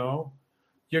like, no.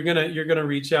 You're gonna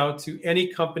reach out to any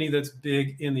company that's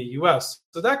big in the U.S.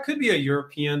 So that could be a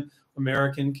European,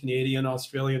 American, Canadian,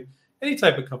 Australian, any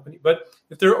type of company. But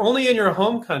if they're only in your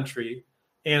home country,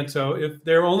 Anto, if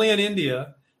they're only in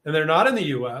India and they're not in the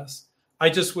U.S., I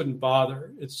just wouldn't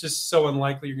bother. It's just so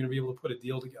unlikely you're going to be able to put a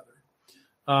deal together.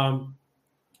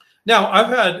 Now, I've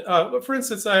had, for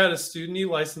instance, I had a student, he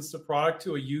licensed a product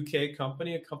to a UK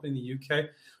company, a company in the UK.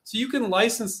 So you can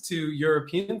license to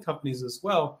European companies as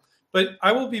well. But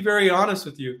I will be very honest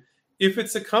with you. If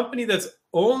it's a company that's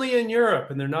only in Europe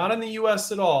and they're not in the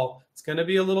US at all, it's going to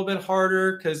be a little bit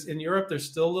harder because in Europe, they're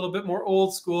still a little bit more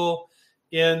old school.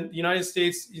 In the United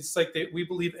States, it's like we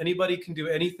believe anybody can do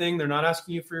anything. They're not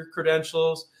asking you for your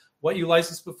credentials, what you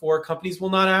licensed before. Companies will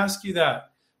not ask you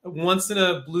that. Once in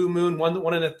a blue moon, one in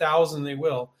 1,000, they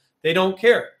will. They don't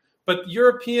care. But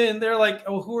European, they're like,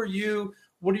 oh, who are you?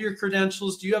 What are your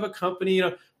credentials? Do you have a company?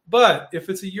 But if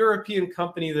it's a European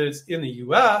company that is in the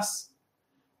U.S.,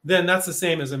 then that's the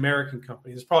same as American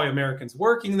companies. There's probably Americans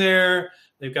working there.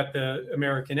 They've got the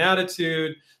American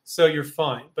attitude, so you're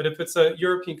fine. But if it's a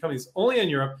European company that's only in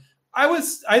Europe,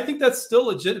 I think that's still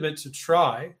legitimate to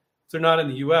try if they're not in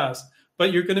the U.S.,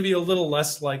 but you're going to be a little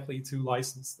less likely to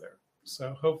license there.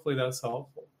 So hopefully that's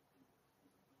helpful.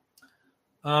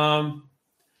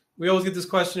 We always get this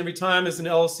question every time. Is an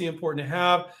LLC important to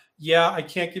have? Yeah, I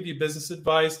can't give you business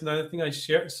advice. Another thing I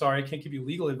can't give you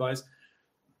legal advice.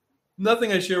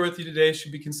 Nothing I share with you today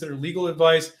should be considered legal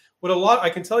advice. I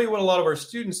can tell you what a lot of our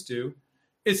students do.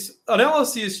 An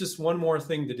LLC is just one more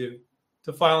thing to do,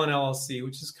 to file an LLC,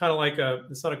 which is kind of like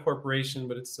it's not a corporation,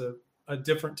 but it's a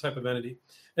different type of entity.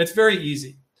 And it's very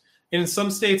easy. In some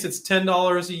states, it's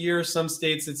 $10 a year. Some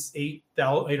states, it's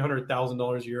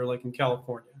 $800,000 a year, like in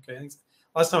California. Okay,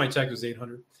 last time I checked, it was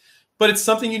 $800,000. But it's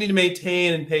something you need to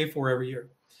maintain and pay for every year.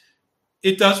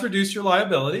 It does reduce your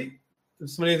liability. If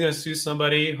somebody's going to sue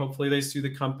somebody, hopefully they sue the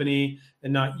company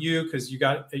and not you because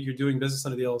you're doing business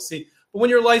under the LLC. But when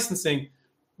you're licensing,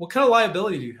 what kind of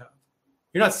liability do you have?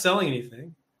 You're not selling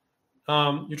anything.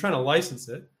 You're trying to license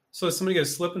it. So is somebody going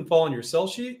to slip and fall on your sell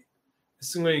sheet?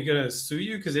 Is somebody going to sue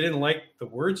you because they didn't like the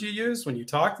words you used when you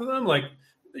talk to them? Like,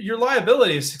 your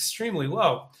liability is extremely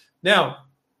low. Now,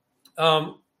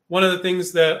 one of the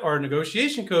things that our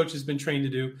negotiation coach has been trained to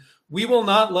do, we will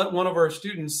not let one of our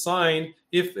students sign,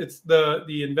 if it's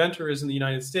the inventor is in the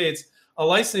United States, a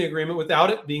licensing agreement without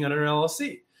it being under an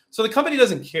LLC. So the company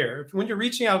doesn't care. When you're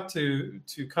reaching out to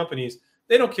companies,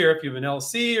 they don't care if you have an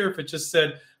LLC or if it just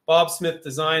said Bob Smith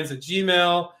Designs at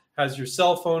Gmail, has your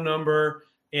cell phone number,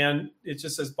 and it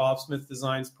just says Bob Smith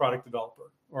Designs product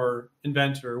developer or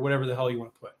inventor or whatever the hell you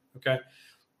want to put. Okay.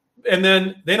 And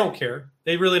then they don't care.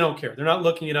 They really don't care. They're not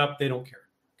looking it up. They don't care.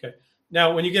 Okay.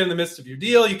 Now, when you get in the midst of your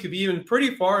deal, you could be even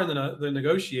pretty far in the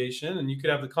negotiation, and you could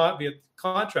have be at the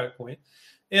contract point.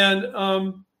 And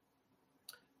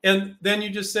then you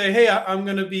just say, hey, I'm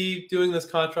going to be doing this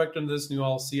contract under this new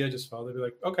LLC I just filed. They'll be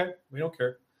like, okay, we don't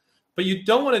care. But you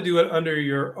don't want to do it under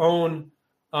your own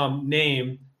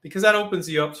name, because that opens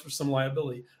you up for some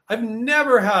liability. I've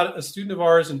never had a student of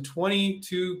ours in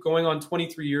 22, going on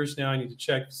 23 years now, I need to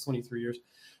check, it's 23 years,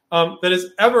 that has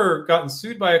ever gotten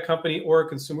sued by a company or a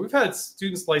consumer. We've had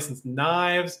students license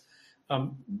knives,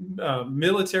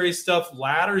 military stuff,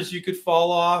 ladders you could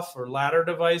fall off, or ladder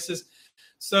devices.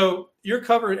 So you're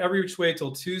covered every which way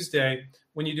till Tuesday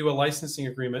when you do a licensing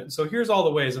agreement. So here's all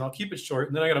the ways, and I'll keep it short,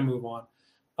 and then I got to move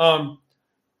on.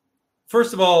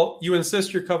 First of all, you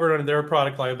insist you're covered under their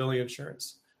product liability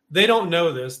insurance. They don't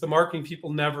know this. The marketing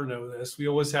people never know this. We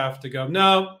always have to go,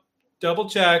 no, double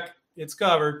check, it's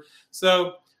covered.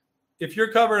 So if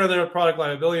you're covered under their product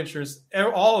liability insurance,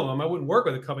 all of them, I wouldn't work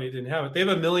with a company that didn't have it. They have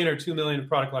 $1 million or $2 million in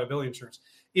product liability insurance.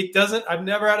 It doesn't, I've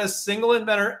never had a single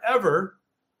inventor ever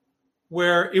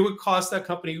where it would cost that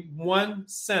company 1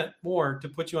 cent more to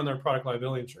put you on their product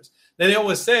liability insurance. Then they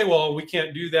always say, well, we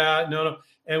can't do that. No.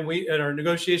 And our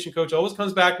negotiation coach always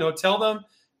comes back, no, tell them,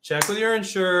 check with your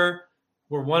insurer.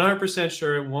 We're 100%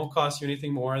 sure it won't cost you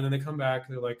anything more. And then they come back,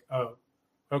 they're like, oh,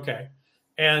 okay.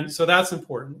 And so that's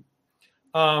important.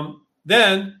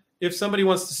 Then if somebody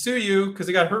wants to sue you because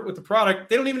they got hurt with the product,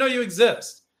 they don't even know you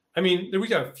exist. I mean, we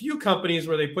got a few companies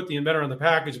where they put the inventor on the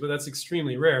package, but that's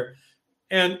extremely rare.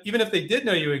 And even if they did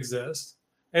know you exist,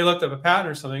 they looked up a patent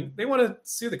or something, they want to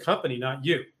sue the company, not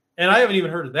you. And I haven't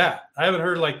even heard of that. I haven't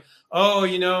heard like, oh,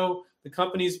 the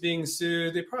company's being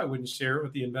sued. They probably wouldn't share it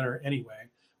with the inventor anyway,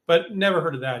 but never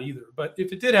heard of that either. But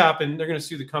if it did happen, they're going to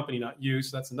sue the company, not you.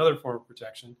 So that's another form of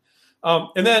protection.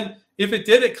 And then if it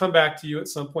did come back to you at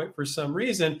some point for some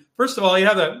reason, first of all, you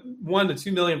have that 1 to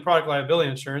 2 million product liability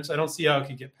insurance. I don't see how it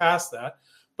could get past that.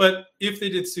 But if they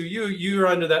did sue you, you're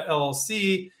under that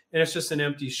LLC and it's just an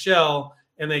empty shell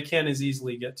and they can't as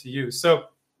easily get to you. So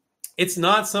it's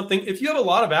not something, if you have a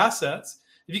lot of assets,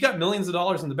 if you got millions of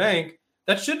dollars in the bank,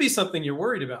 that should be something you're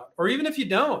worried about, or even if you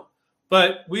don't.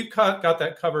 But we've got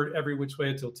that covered every which way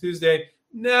until Tuesday.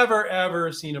 Never,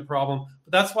 ever seen a problem.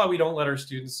 But that's why we don't let our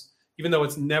students, even though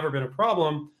it's never been a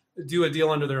problem, do a deal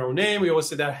under their own name. We always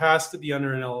say that has to be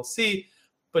under an LLC.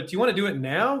 But do you want to do it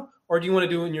now, or do you want to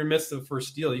do it in your midst of the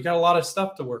first deal? You got a lot of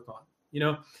stuff to work on,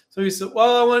 So we said,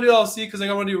 well, I want to do LLC because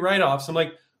I want to do write-offs. I'm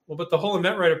like, well, but the whole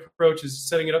InventRight approach is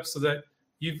setting it up so that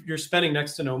you're spending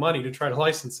next to no money to try to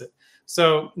license it.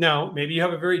 So now maybe you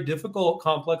have a very difficult,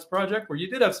 complex project where you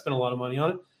did have to spend a lot of money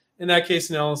on it. In that case,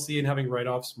 an LLC and having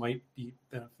write-offs might be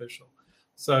beneficial.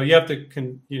 So you have to,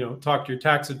 talk to your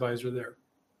tax advisor there.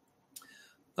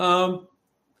 All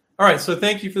right. So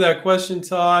thank you for that question,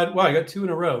 Todd. Wow, I got 2 in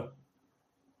a row.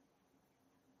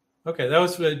 Okay, that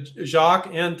was for Jacques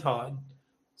and Todd.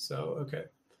 So, okay.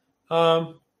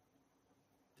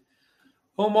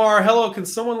 Omar, hello. Can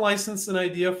someone license an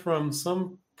idea from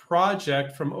some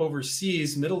project from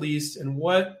overseas, Middle East, and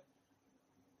what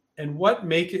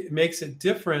makes it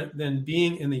different than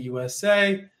being in the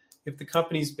USA if the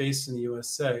company's based in the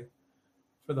USA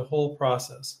for the whole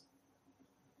process?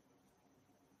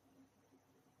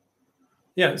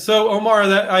 Yeah. So Omar,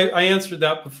 I answered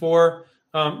that before.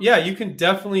 You can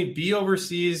definitely be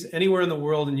overseas anywhere in the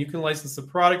world and you can license the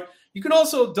product. You can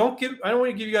also I don't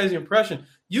want to give you guys the impression,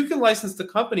 you can license the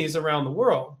companies around the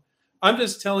world. I'm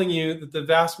just telling you that the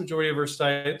vast majority of our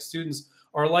students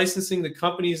are licensing the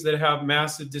companies that have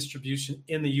massive distribution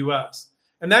in the US.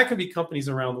 And that can be companies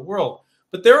around the world.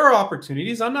 But there are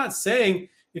opportunities. I'm not saying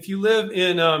if you live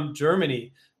in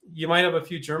Germany, you might have a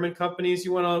few German companies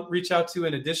you want to reach out to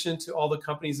in addition to all the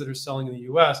companies that are selling in the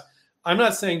US. I'm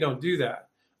not saying don't do that.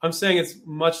 I'm saying it's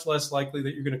much less likely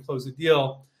that you're going to close a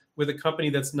deal with a company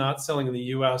that's not selling in the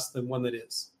US than one that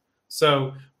is.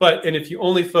 So, and if you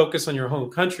only focus on your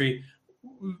home country,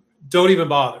 don't even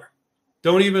bother.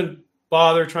 Don't even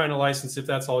bother trying to license if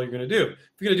that's all you're going to do. If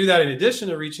you're going to do that in addition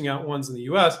to reaching out ones in the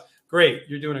US, great.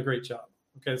 You're doing a great job.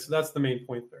 Okay, so that's the main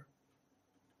point there.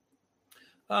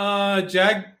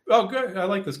 Jag. Oh, good. I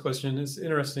like this question. It's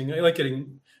interesting. I like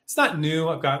getting. It's not new.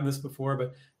 I've gotten this before,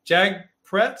 but Jag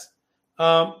Pret.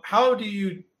 How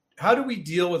do we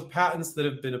deal with patents that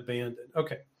have been abandoned?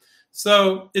 Okay,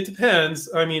 so it depends.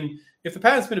 I mean, if the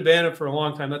patent's been abandoned for a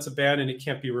long time, that's abandoned. It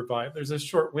can't be revived. There's a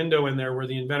short window in there where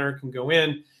the inventor can go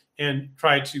in and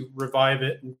try to revive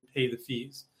it and pay the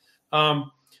fees.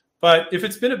 But if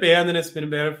it's been abandoned, it's been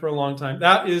abandoned for a long time.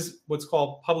 That is what's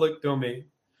called public domain.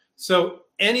 So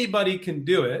anybody can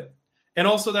do it. And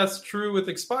also that's true with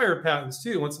expired patents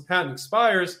too. Once the patent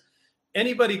expires,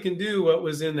 anybody can do what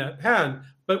was in that patent.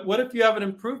 But what if you have an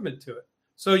improvement to it?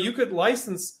 So you could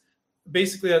license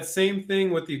basically that same thing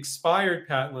with the expired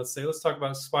patent, let's say. Let's talk about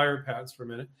expired patents for a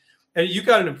minute. And you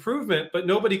got an improvement, but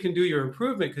nobody can do your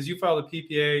improvement because you filed a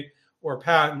PPA or a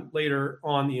patent later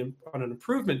on an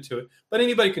improvement to it. But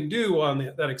anybody can do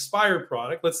on that expired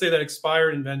product. Let's say that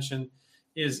expired invention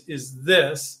is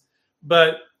this,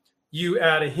 but you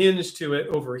add a hinge to it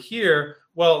over here.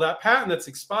 Well, that patent that's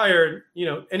expired,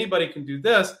 anybody can do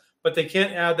this, but they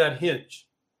can't add that hinge.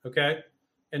 Okay.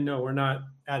 And no, we're not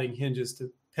adding hinges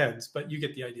to pens, but you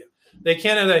get the idea. They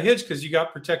can't add that hinge because you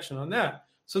got protection on that.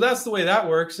 So that's the way that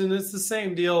works. And it's the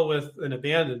same deal with an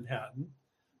abandoned patent.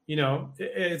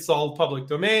 It's all public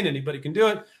domain. Anybody can do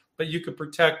it, but you could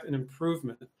protect an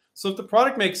improvement. So if the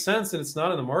product makes sense and it's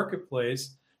not in the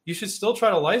marketplace, you should still try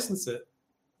to license it.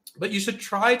 But you should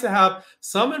try to have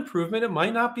some improvement. It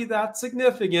might not be that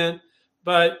significant,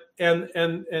 but and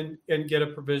get a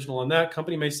provisional on that.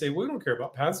 Company may say, we don't care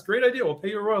about patents. Great idea. We'll pay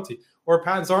you a royalty. Or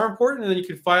patents are important, and then you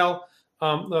can file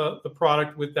the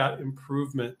product with that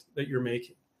improvement that you're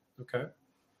making. Okay.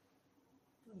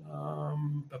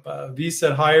 V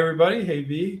said hi, everybody. Hey,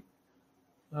 V.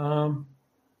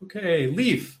 Okay,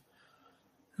 Leaf,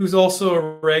 who's also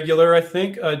a regular, I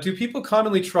think. Do people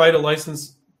commonly try to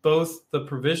license both the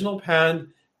provisional patent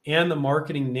and the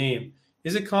marketing name?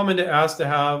 Is it common to ask to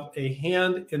have a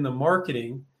hand in the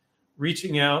marketing,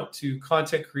 reaching out to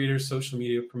content creators, social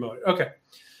media, promote it? Okay,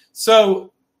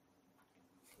 so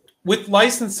with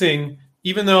licensing,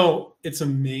 even though it's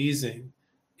amazing,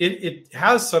 it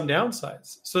has some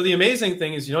downsides. So the amazing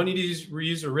thing is you don't need to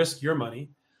reuse or risk your money.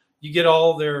 You get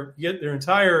their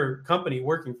entire company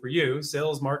working for you,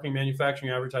 sales, marketing,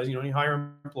 manufacturing, advertising. You don't need to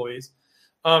hire employees.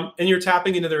 And you're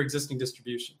tapping into their existing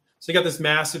distribution. So you got this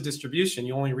massive distribution.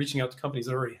 You're only reaching out to companies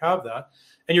that already have that.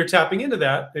 And you're tapping into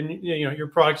that. And your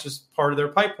product's just part of their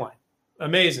pipeline.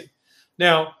 Amazing.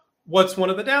 Now, what's one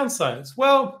of the downsides?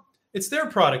 Well, it's their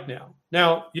product now.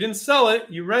 Now, you didn't sell it.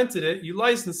 You rented it. You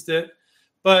licensed it.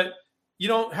 But you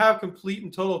don't have complete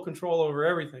and total control over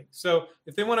everything. So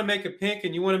if they want to make it pink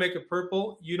and you want to make it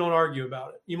purple, you don't argue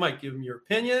about it. You might give them your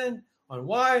opinion on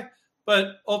why.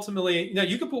 But ultimately,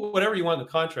 you can put whatever you want in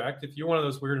the contract. If you're one of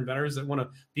those weird inventors that want to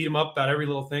beat them up about every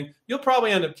little thing, you'll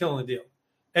probably end up killing the deal.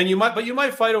 And you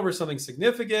might fight over something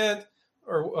significant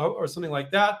or something like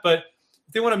that. But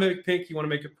if they want to make it pink, you want to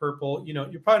make it purple, you're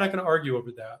probably not going to argue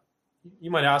over that.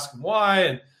 You might ask them why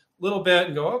and a little bit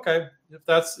and go, okay,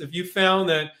 if you found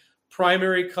that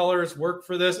primary colors work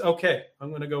for this, okay, I'm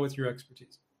going to go with your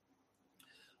expertise.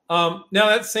 Now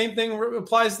that same thing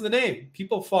applies to the name.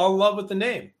 People fall in love with the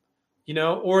name.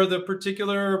 Or the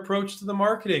particular approach to the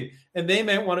marketing, and they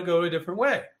may want to go a different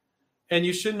way. And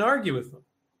you shouldn't argue with them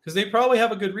because they probably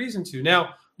have a good reason to.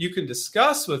 Now, you can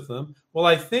discuss with them, well,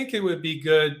 I think it would be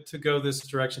good to go this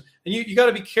direction. And you got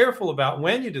to be careful about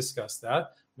when you discuss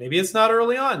that. Maybe it's not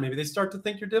early on. Maybe they start to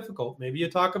think you're difficult. Maybe you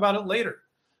talk about it later,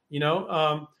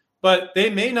 but they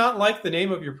may not like the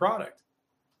name of your product,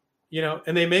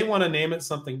 and they may want to name it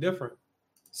something different.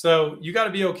 So you got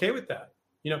to be okay with that.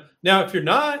 Now, if you're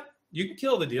not, you can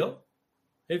kill the deal.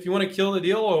 If you want to kill the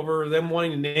deal over them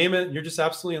wanting to name it, and you're just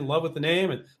absolutely in love with the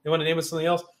name and they want to name it something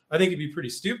else, I think it'd be pretty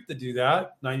stupid to do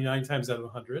that 99 times out of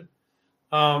 100.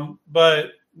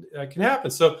 But it can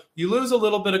happen. So you lose a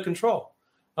little bit of control.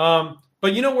 But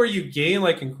where you gain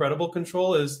like incredible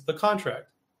control is the contract.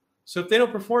 So if they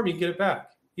don't perform, you can get it back.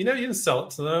 You didn't sell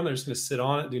it to them. They're just going to sit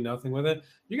on it, do nothing with it.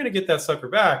 You're going to get that sucker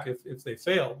back if they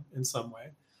fail in some way.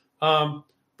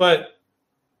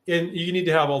 And you need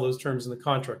to have all those terms in the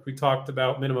contract. We talked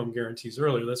about minimum guarantees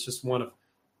earlier. That's just one of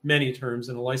many terms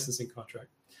in a licensing contract.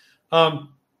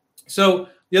 So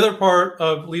the other part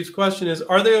of Leaf's question is,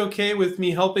 are they okay with me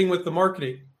helping with the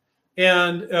marketing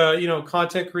and,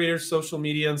 content creators, social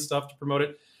media and stuff to promote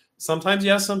it? Sometimes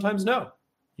yes, sometimes no.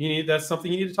 That's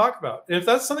something you need to talk about. And if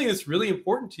that's something that's really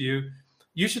important to you,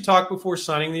 you should talk before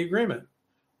signing the agreement.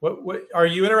 What are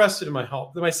you interested in my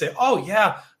help? They might say, oh,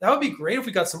 yeah, that would be great if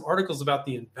we got some articles about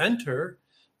the inventor.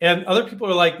 And other people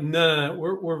are like, no,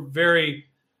 we're very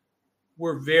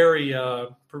we're very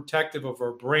protective of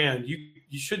our brand.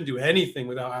 You shouldn't do anything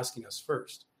without asking us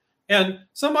first. And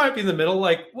some might be in the middle,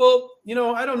 like, well,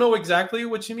 I don't know exactly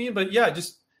what you mean, but yeah,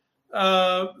 just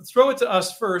throw it to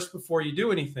us first before you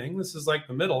do anything. This is like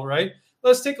the middle, right?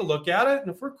 Let's take a look at it. And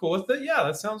if we're cool with it, yeah,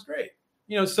 that sounds great.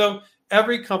 So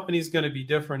every company is going to be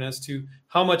different as to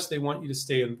how much they want you to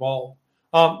stay involved.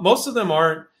 Most of them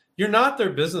aren't. You're not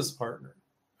their business partner.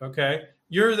 Okay.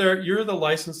 You're the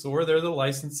licensor, they're the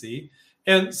licensee.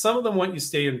 And some of them want you to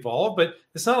stay involved, but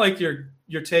it's not like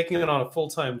you're taking it on a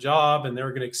full-time job and they're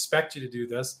going to expect you to do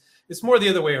this. It's more the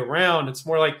other way around. It's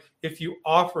more like if you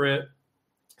offer it,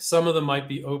 some of them might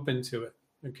be open to it.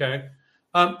 Okay.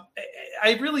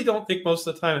 I really don't think most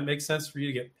of the time it makes sense for you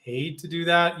to get paid to do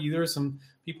that either. Some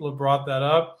people have brought that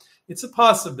up. It's a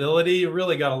possibility. You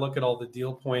really got to look at all the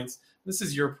deal points. This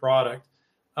is your product.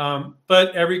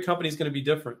 But every company is going to be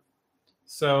different.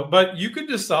 So, but you could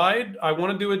decide, I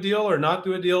want to do a deal or not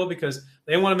do a deal because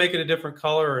they want to make it a different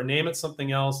color or name it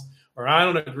something else, or I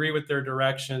don't agree with their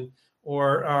direction,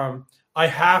 or I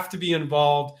have to be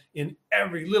involved in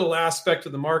every little aspect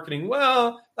of the marketing.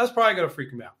 Well, that's probably going to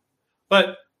freak them out.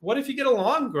 But what if you get a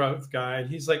long growth guy and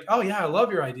he's like, oh yeah, I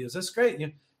love your ideas. That's great.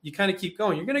 You kind of keep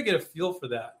going. You're going to get a feel for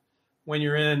that when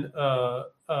you're in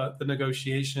the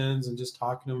negotiations and just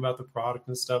talking to them about the product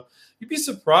and stuff. You'd be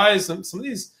surprised. Some of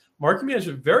these marketing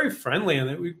managers are very friendly, and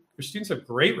our students have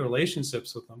great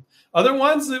relationships with them. Other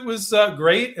ones, it was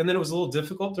great, and then it was a little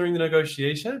difficult during the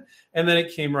negotiation, and then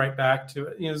it came right back to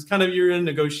it. It's kind of, you're in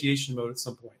negotiation mode at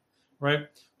some point, right?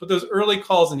 But those early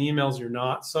calls and emails, you're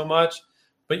not so much,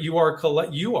 but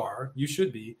you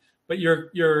should be, but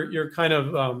you're kind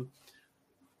of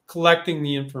collecting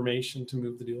the information to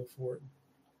move the deal forward.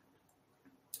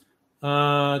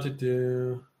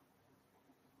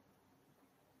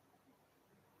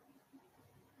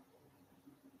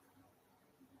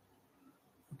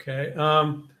 Okay.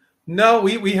 No,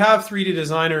 we have 3D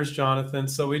designers, Jonathan,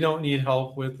 so we don't need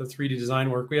help with the 3D design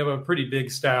work. We have a pretty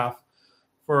big staff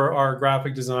for our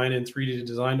graphic design and 3D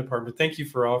design department. Thank you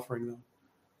for offering them.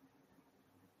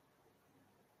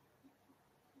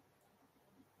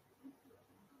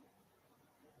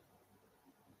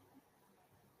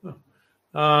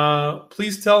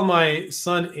 Please tell my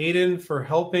son Aiden for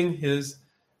helping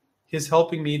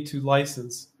helping me to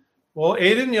license. Well,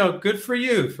 Aiden, good for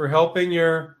you for helping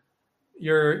your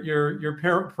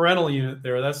parental unit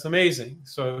there. That's amazing.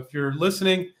 So if you're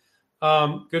listening,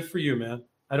 good for you, man.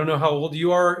 I don't know how old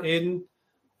you are, Aiden.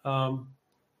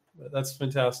 That's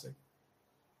fantastic.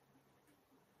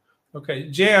 Okay,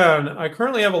 Jan, I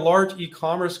currently have a large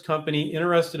e-commerce company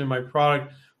interested in my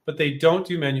product, but they don't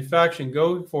do manufacturing.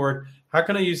 Going forward, how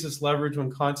can I use this leverage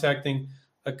when contacting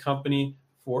a company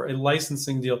for a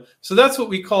licensing deal? So that's what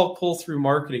we call pull-through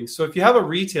marketing. So if you have a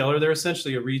retailer, they're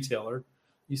essentially a retailer.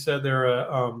 You said they're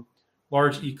a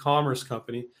large e-commerce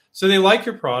company. So they like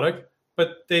your product,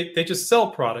 but they just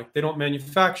sell product. They don't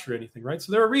manufacture anything, right?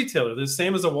 So they're a retailer. They're the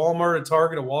same as a Walmart, a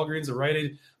Target, a Walgreens, a Rite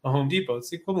Aid, a Home Depot. It's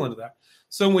the equivalent of that.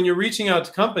 So when you're reaching out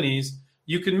to companies,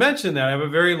 you can mention that I have a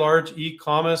very large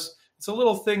e-commerce. It's a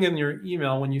little thing in your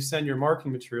email when you send your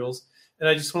marketing materials. And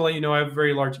I just want to let you know I have a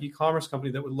very large e-commerce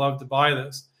company that would love to buy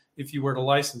this if you were to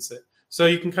license it. So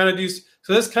you can kind of do, so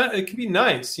that's it can be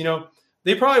nice.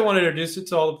 They probably want to introduce it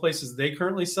to all the places they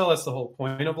currently sell. That's the whole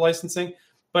point of licensing.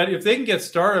 But if they can get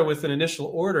started with an initial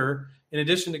order, in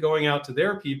addition to going out to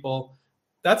their people,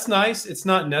 that's nice. It's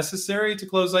not necessary to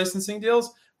close licensing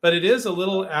deals, but it is a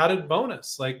little added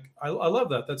bonus. Like, I love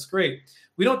that. That's great.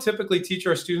 We don't typically teach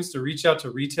our students to reach out to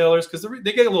retailers because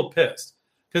they get a little pissed.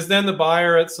 Because then the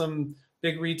buyer at some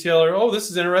big retailer, oh,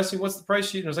 this is interesting. What's the price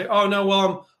sheet? And I was like, oh, no,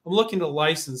 well, I'm looking to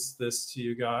license this to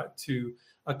you guys, to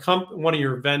one of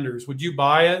your vendors. Would you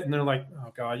buy it? And they're like,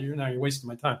 oh, God, you're wasting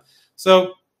my time.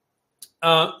 So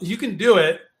you can do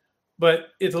it, but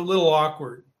it's a little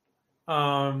awkward.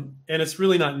 And it's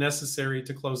really not necessary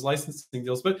to close licensing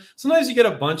deals. But sometimes you get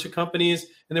a bunch of companies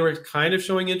and they were kind of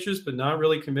showing interest, but not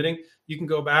really committing. You can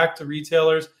go back to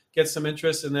retailers, get some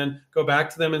interest, and then go back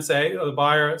to them and say, oh, the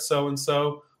buyer at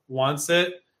so-and-so wants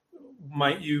it.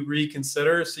 Might you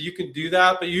reconsider? So you can do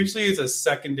that, but usually it's a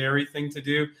secondary thing to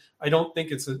do. I don't think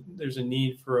there's a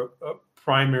need for a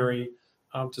primary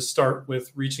to start with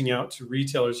reaching out to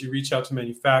retailers. You reach out to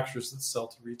manufacturers that sell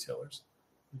to retailers.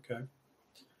 Okay.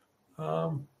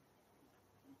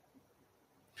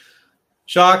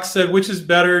 Jacques said, which is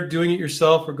better, doing it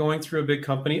yourself or going through a big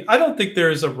company? I don't think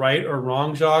there is a right or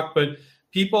wrong, Jacques, but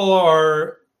people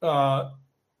are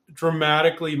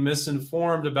dramatically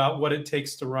misinformed about what it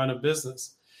takes to run a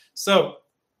business. So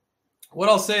what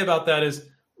I'll say about that is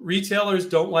retailers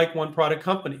don't like one product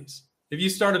companies. If you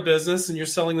start a business and you're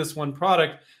selling this one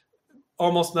product,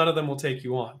 almost none of them will take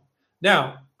you on.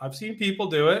 Now, I've seen people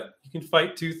do it. You can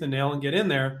fight tooth and nail and get in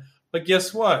there. But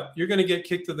guess what? You're going to get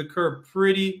kicked to the curb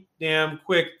pretty damn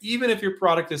quick, even if your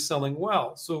product is selling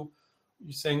well. So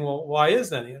you're saying, well, why is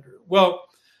that, Andrew? Well,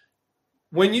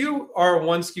 when you are a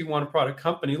one SKU, one product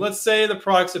company, let's say the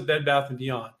product's at Bed Bath &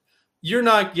 Beyond, you're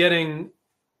not getting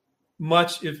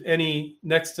much, if any,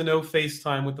 next to no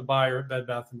FaceTime with the buyer at Bed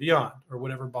Bath & Beyond or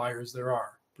whatever buyers there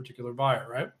are, particular buyer,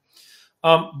 right?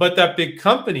 But that big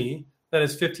company that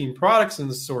has 15 products in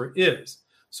the store is.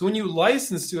 So when you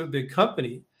license to a big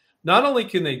company, not only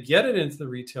can they get it into the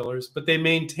retailers, but they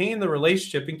maintain the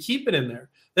relationship and keep it in there.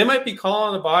 They might be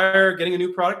calling the buyer, getting a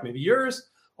new product, maybe yours,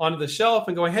 onto the shelf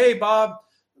and going, hey, Bob,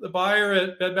 the buyer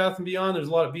at Bed Bath & Beyond, there's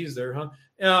a lot of bees there,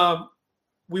 huh?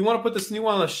 We want to put this new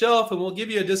one on the shelf and we'll give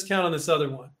you a discount on this other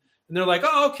one. And they're like,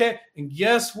 oh, okay. And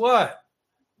guess what?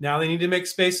 Now they need to make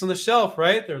space on the shelf,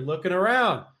 right? They're looking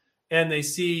around and they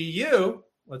see you.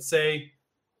 Let's say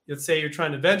you're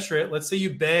trying to venture it. Let's say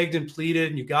you begged and pleaded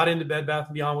and you got into Bed Bath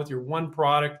 & Beyond with your one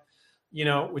product,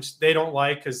 which they don't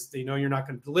like because they know you're not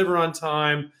going to deliver on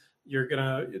time. You're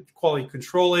going to quality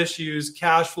control issues,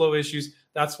 cash flow issues.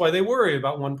 That's why they worry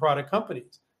about one product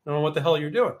companies. I don't know what the hell you're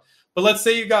doing. But let's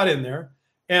say you got in there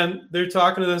and they're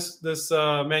talking to this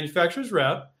manufacturer's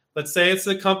rep. Let's say it's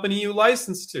the company you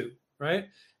licensed to, right?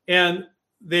 And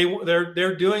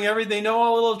they're doing everything. They know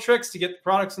all the little tricks to get the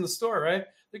products in the store, right?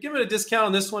 They're giving a discount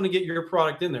on this one to get your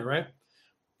product in there, right?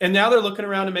 And now they're looking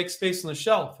around to make space on the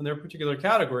shelf in their particular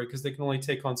category because they can only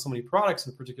take on so many products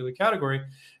in a particular category.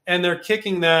 And they're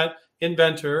kicking that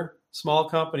Inventor, small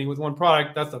company with one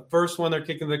product. That's the first one they're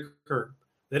kicking the curb.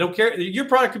 They don't care. Your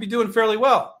product could be doing fairly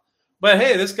well. But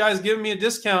hey, this guy's giving me a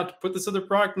discount to put this other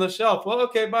product on the shelf. Well,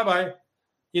 okay, bye-bye.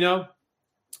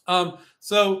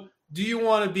 So do you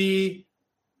want to be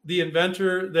the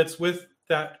inventor that's with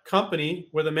that company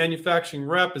where the manufacturing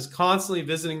rep is constantly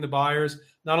visiting the buyers,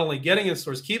 not only getting in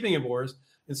stores, keeping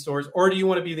in stores, or do you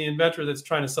want to be the inventor that's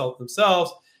trying to sell it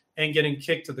themselves and getting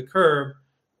kicked to the curb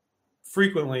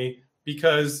frequently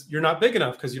because you're not big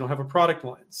enough because you don't have a product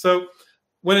line? So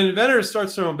when an inventor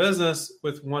starts their own business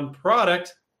with one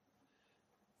product,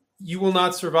 you will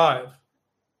not survive.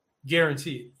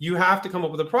 Guaranteed. You have to come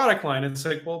up with a product line and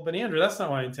say, well, but Andrew, that's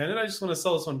not what I intended. I just want to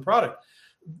sell this one product.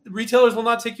 Retailers will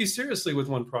not take you seriously with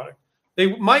one product.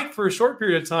 They might for a short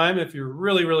period of time if you're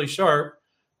really, really sharp,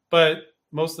 but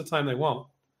most of the time they won't.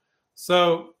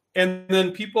 So, and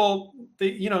then people,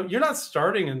 you're not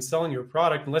starting and selling your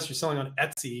product unless you're selling on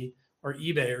Etsy or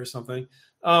eBay or something.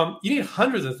 You need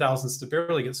hundreds of thousands to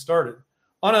barely get started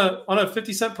on a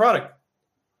 50-cent product.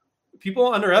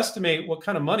 People underestimate what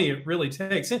kind of money it really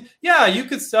takes. And yeah, you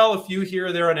could sell a few here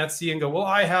or there on Etsy and go, well,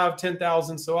 I have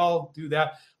 10,000, so I'll do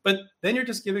that. But then you're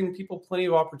just giving people plenty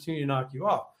of opportunity to knock you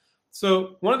off.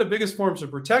 So one of the biggest forms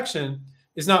of protection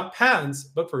is not patents,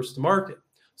 but first to market.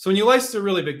 So when you license a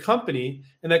really big company,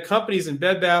 and that company's in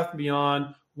Bed Bath &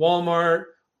 Beyond, Walmart,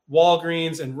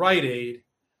 Walgreens, and Rite Aid,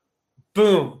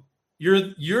 boom,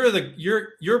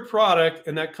 your product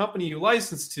and that company you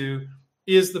license to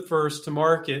is the first to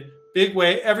market. Big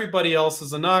way, everybody else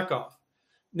is a knockoff.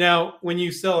 Now, when you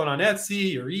sell it on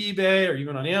Etsy or eBay or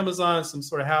even on Amazon, some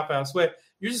sort of half-ass way,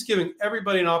 you're just giving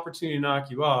everybody an opportunity to knock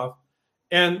you off.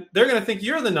 And they're going to think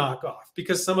you're the knockoff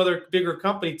because some other bigger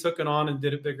company took it on and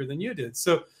did it bigger than you did.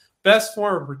 So best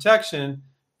form of protection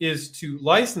is to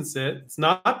license it. It's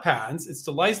not patents. It's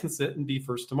to license it and be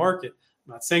first to market.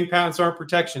 I'm not saying patents aren't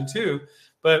protection too,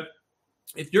 but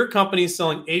if your company is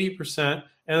selling 80%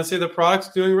 and let's say the product's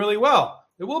doing really well,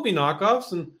 there will be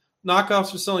knockoffs, and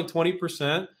knockoffs are selling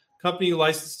 20%. Company you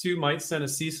license to might send a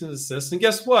cease and desist. And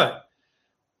guess what?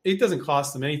 It doesn't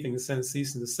cost them anything to send a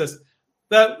cease and desist.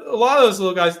 That a lot of those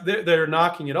little guys that are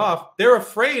knocking it off, they're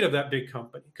afraid of that big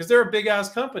company because they're a big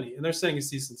ass company and they're saying a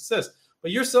cease and desist. But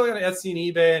you're selling on Etsy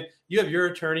and eBay. You have your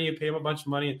attorney, you pay them a bunch of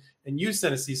money, and you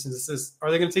send a cease and desist.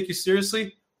 Are they going to take you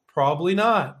seriously? Probably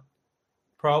not.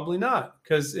 Probably not,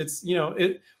 because it's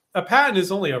a patent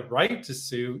is only a right to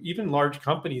sue. Even large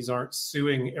companies aren't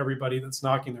suing everybody that's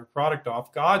knocking their product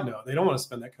off. God, no, they don't want to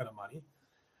spend that kind of money.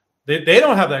 They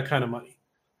don't have that kind of money,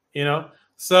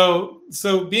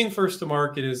 So being first to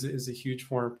market is a huge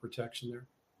form of protection there.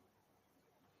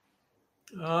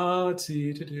 Let's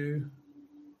see to do.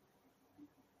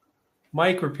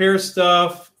 Mike, repair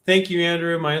stuff. Thank you,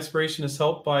 Andrew. My inspiration is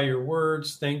helped by your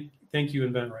words. Thank you,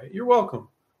 Inventor. You're welcome.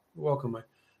 You're welcome, Mike.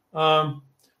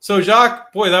 So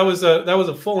Jacques, boy, that was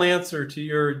a full answer to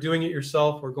your doing it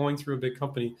yourself or going through a big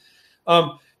company.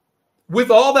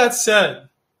 With all that said,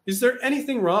 is there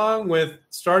anything wrong with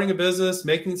starting a business,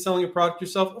 selling a product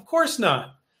yourself? Of course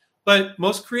not. But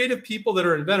most creative people that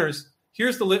are inventors,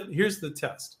 here's the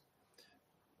test.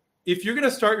 If you're going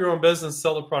to start your own business,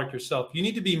 sell the product yourself, you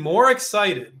need to be more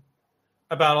excited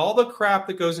about all the crap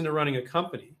that goes into running a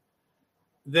company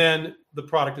than the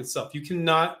product itself. You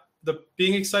cannot,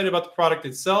 being excited about the product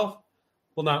itself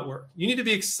will not work. You need to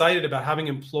be excited about having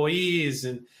employees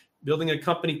and building a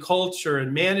company culture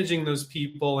and managing those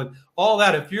people and all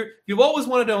that. If you've always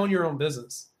wanted to own your own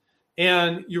business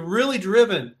and you're really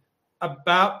driven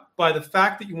by the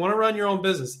fact that you want to run your own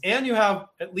business and you have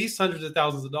at least hundreds of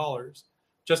thousands of dollars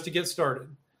just to get started,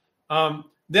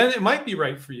 then it might be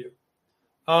right for you.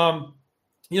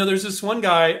 There's this one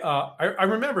guy, I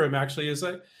remember him actually,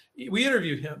 we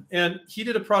interviewed him and he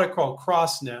did a product called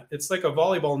CrossNet. It's like a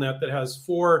volleyball net that has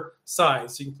 4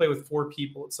 sides. So you can play with 4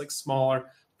 people. It's like smaller,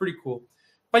 pretty cool.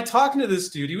 By talking to this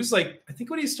dude, he was like, I think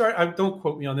when he started, don't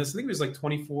quote me on this, I think he was like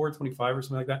 24, 25 or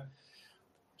something like that.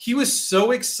 He was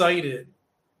so excited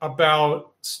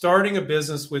about starting a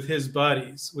business with his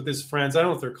buddies, with his friends. I don't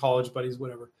know if they're college buddies,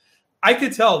 whatever. I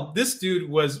could tell this dude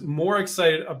was more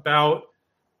excited about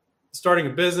starting a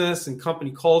business and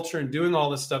company culture and doing all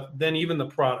this stuff than even the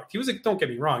product. He was like, don't get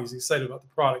me wrong, he's excited about the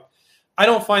product. I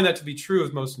don't find that to be true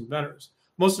with most inventors.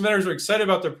 Most inventors are excited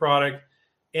about their product,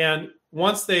 and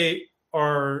once they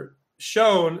are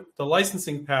shown the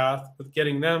licensing path with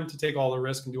getting them to take all the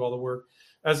risk and do all the work,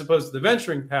 as opposed to the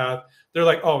venturing path, they're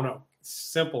like, oh no, it's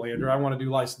simple, Andrew, I want to do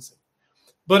licensing.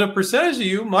 But a percentage of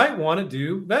you might want to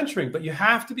do venturing, but you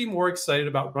have to be more excited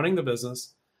about running the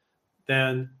business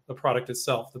than the product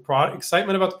itself. The product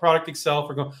excitement about the product itself,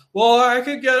 or going, well, I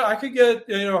could get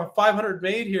 500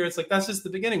 made here. It's like, that's just the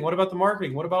beginning. What about the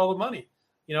marketing? What about all the money?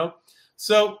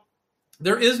 So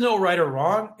there is no right or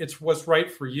wrong. It's what's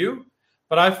right for you.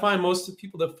 But I find most of the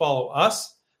people that follow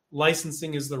us,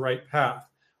 licensing is the right path.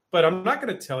 But I'm not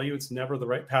going to tell you it's never the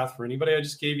right path for anybody. I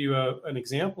just gave you an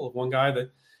example of one guy that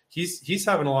he's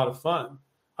having a lot of fun.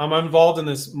 I'm involved in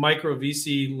this micro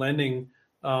VC lending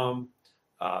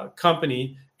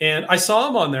company, and I saw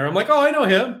him on there. I'm like, oh, I know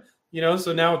him.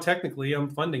 So now technically I'm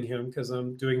funding him because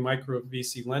I'm doing micro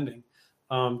VC lending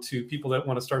to people that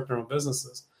want to start their own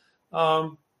businesses.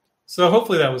 So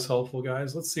hopefully that was helpful,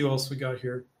 guys. Let's see what else we got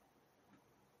here.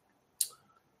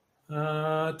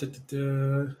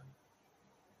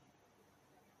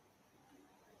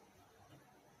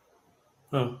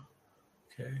 Oh,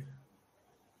 okay.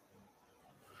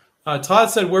 Todd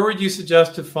said, where would you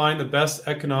suggest to find the best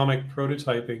economic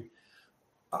prototyping?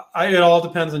 It all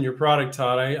depends on your product,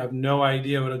 Todd. I have no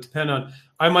idea what it depends on.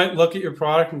 I might look at your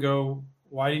product and go,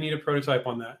 why do you need a prototype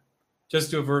on that?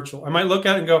 Just do a virtual. I might look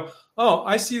at it and go, oh,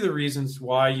 I see the reasons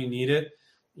why you need it.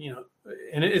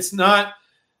 And it's not,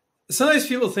 sometimes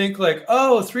people think like,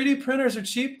 oh, 3D printers are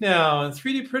cheap now and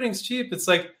 3D printing's cheap. It's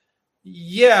like,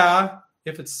 yeah,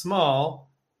 if it's small.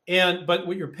 But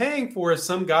what you're paying for is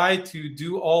some guy to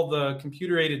do all the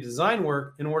computer-aided design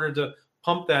work in order to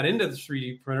pump that into the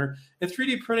 3D printer. And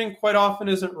 3D printing quite often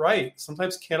isn't right.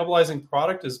 Sometimes cannibalizing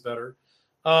product is better.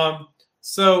 Todd,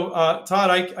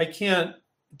 I can't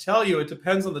tell you. It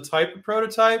depends on the type of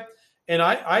prototype. And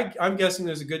I'm guessing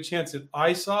there's a good chance if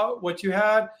I saw what you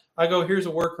had, I go, here's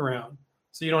a workaround,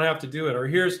 so you don't have to do it. Or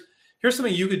here's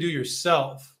something you could do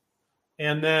yourself.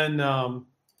 And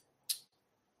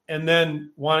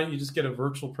then why don't you just get a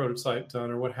virtual prototype done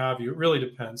or what have you? It really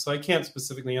depends. So I can't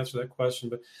specifically answer that question,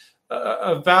 but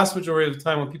a vast majority of the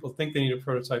time when people think they need a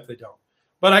prototype, they don't.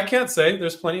 But I can't say.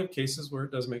 There's plenty of cases where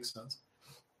it does make sense.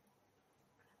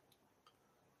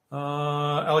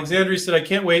 Alexandria said, I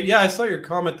can't wait. Yeah, I saw your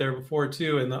comment there before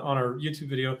too on our YouTube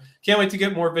video. Can't wait to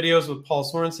get more videos with Paul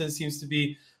Sorensen. Seems to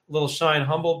be a little shy and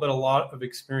humble, but a lot of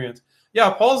experience. Yeah,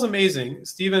 Paul's amazing.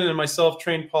 Stephen and myself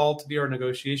trained Paul to be our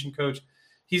negotiation coach.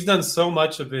 He's done so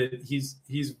much of it. He's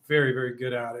very, very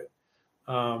good at it.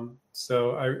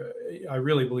 So I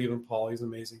really believe in Paul. He's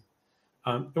amazing.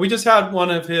 We just had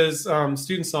one of his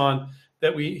students on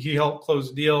that he helped close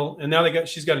a deal, and now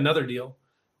she's got another deal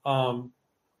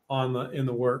in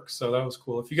the works. So that was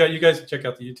cool. If you guys can check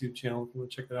out the YouTube channel if you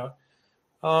want to check it out.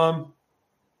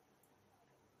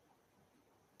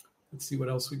 Let's see what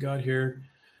else we got here.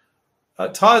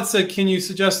 Todd said, can you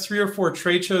suggest 3 or 4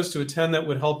 trade shows to attend that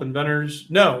would help inventors?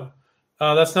 No,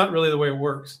 that's not really the way it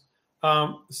works.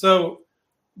 So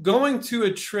going to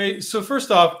a trade. So first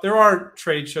off, there aren't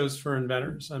trade shows for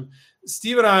inventors.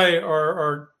 Steve and I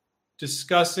are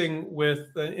discussing with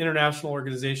an international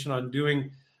organization on doing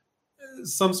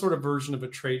some sort of version of a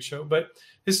trade show. But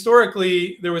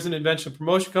historically, there was an invention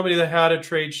promotion company that had a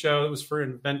trade show that was for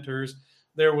inventors.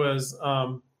 There was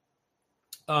one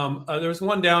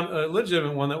down, a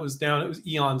legitimate one that was down. It was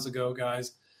eons ago,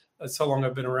 guys. That's how long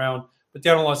I've been around. but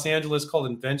down in Los Angeles called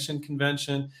Invention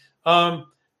Convention.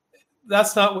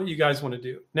 That's not what you guys want to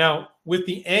do. Now, with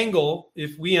the angle,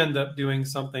 if we end up doing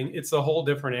something, it's a whole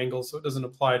different angle, so it doesn't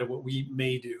apply to what we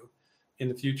may do in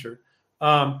the future.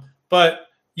 But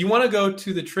you want to go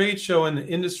to the trade show in the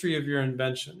industry of your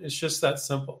invention. It's just that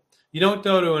simple. You don't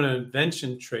go to an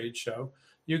invention trade show.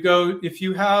 You go, if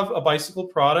you have a bicycle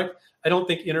product, I don't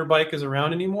think Interbike is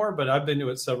around anymore, but I've been to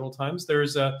it several times.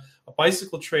 There's a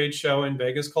bicycle trade show in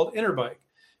Vegas called Interbike.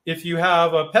 If you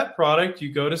have a pet product,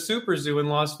 you go to Super Zoo in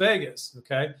Las Vegas.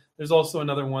 Okay. There's also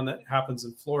another one that happens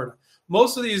in Florida.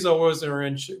 Most of these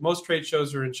most trade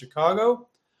shows are in Chicago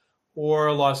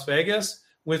or Las Vegas,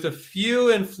 with a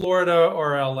few in Florida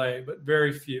or LA, but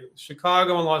very few.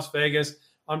 Chicago and Las Vegas,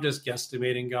 I'm just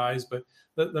guesstimating, guys, but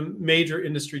the major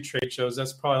industry trade shows,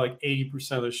 that's probably like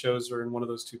 80% of the shows are in one of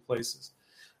those two places.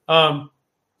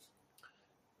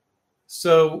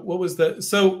 So what was the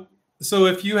so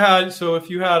if you had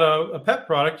a pet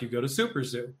product, you go to Super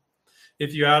Zoo.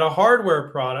 If you had a hardware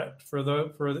product for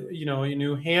the a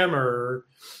new hammer or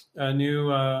a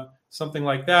new something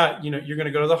like that, you're going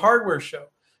to go to the hardware show.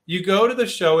 You go to the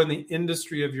show in the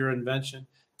industry of your invention.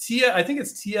 I think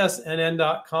it's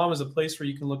tsnn.com is a place where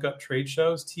you can look up trade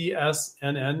shows,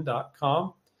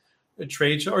 tsnn.com, a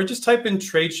trade show, or just type in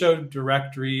trade show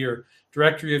directory or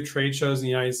directory of trade shows in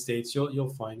the United States. You'll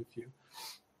find a few.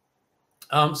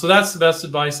 So that's the best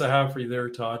advice I have for you there,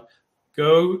 Todd.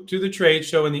 Go to the trade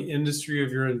show in the industry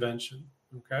of your invention,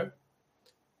 okay?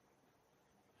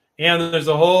 And there's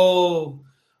a whole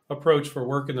approach for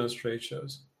working those trade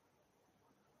shows.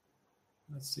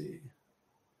 Let's see.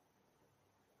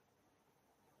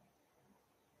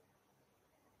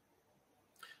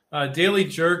 Daily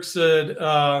Jerk said,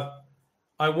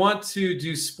 I want to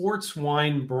do sports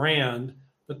wine brand,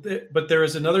 but there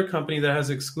is another company that has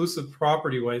exclusive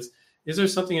property rights. Is there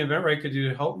something Inventor could do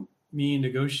to help me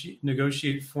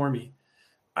negotiate for me?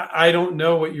 I don't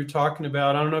know what you're talking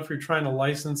about. I don't know if you're trying to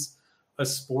license a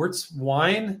sports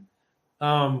wine.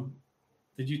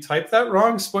 Did you type that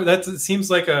wrong? It seems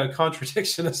like a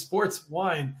contradiction of sports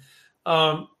wine.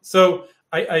 So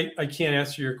I can't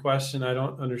answer your question. I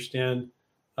don't understand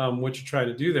what you're trying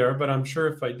to do there, but I'm sure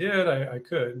if I did, I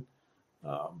could.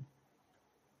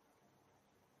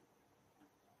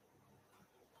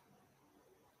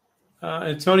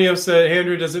 Antonio said,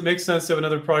 Andrew, does it make sense to have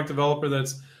another product developer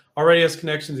that's already has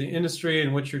connections in the industry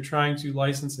in which you're trying to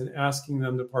license and asking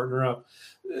them to partner up?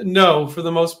 No, for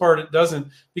the most part, it doesn't,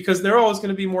 because they're always going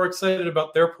to be more excited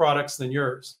about their products than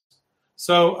yours.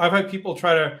 So I've had people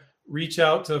try to reach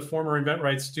out to former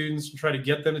InventRight students and try to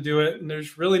get them to do it. And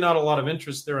there's really not a lot of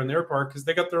interest there on their part because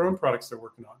they got their own products they're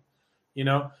working on,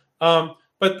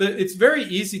 but it's very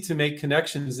easy to make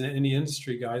connections in the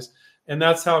industry, guys. And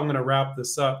that's how I'm going to wrap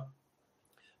this up.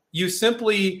 You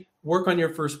simply work on your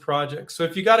first project. So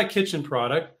if you got a kitchen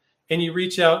product and you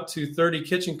reach out to 30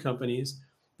 kitchen companies,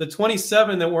 the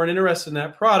 27 that weren't interested in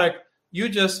that product, you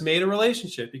just made a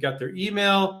relationship. You got their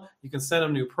email, you can send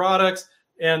them new products.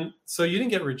 And so you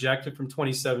didn't get rejected from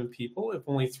 27 people if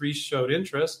only 3 showed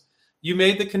interest. You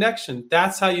made the connection.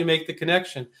 That's how you make the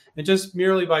connection. And just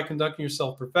merely by conducting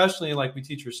yourself professionally, like we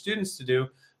teach our students to do,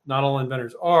 not all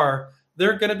inventors are,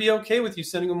 they're going to be okay with you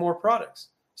sending them more products.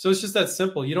 So it's just that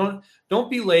simple. You don't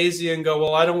be lazy and go,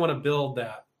 well, I don't want to build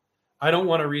that. I don't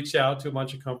want to reach out to a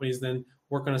bunch of companies, then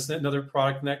work on another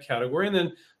product in that category. And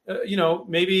then,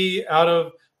 maybe out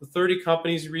of the 30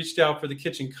 companies you reached out for the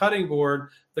kitchen cutting board,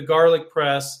 the garlic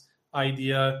press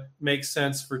idea makes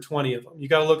sense for 20 of them. You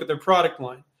got to look at their product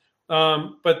line.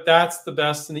 But that's the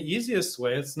best and the easiest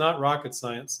way. It's not rocket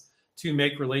science to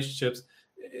make relationships.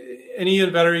 Any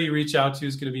inventor you reach out to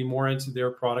is going to be more into their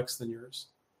products than yours.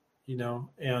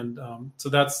 So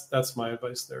that's my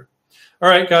advice there. All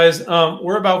right, guys,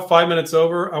 we're about 5 minutes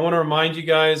over. I want to remind you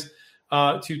guys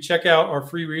to check out our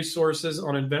free resources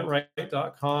on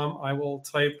inventright.com. I will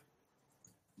type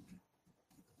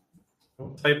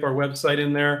our website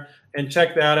in there and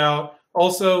check that out.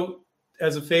 Also,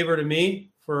 as a favor to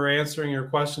me for answering your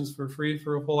questions for free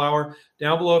for a full hour,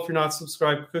 down below, if you're not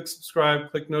subscribed, click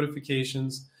subscribe, click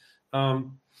notifications.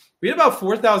 We had about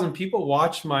 4,000 people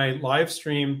watch my live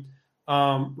stream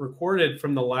recorded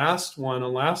from the last one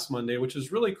on last Monday, which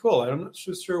is really cool. I'm not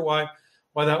sure why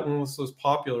that one was so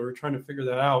popular. We're trying to figure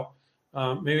that out.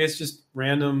 Maybe it's just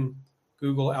random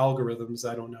Google algorithms.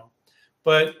 I don't know.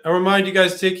 But I remind you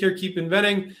guys, take care, keep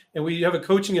inventing. And we have a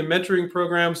coaching and mentoring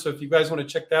program. So if you guys want to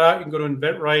check that out, you can go to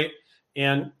InventRight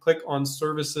and click on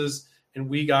services. And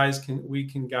we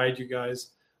can guide you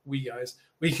guys. We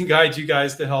can guide you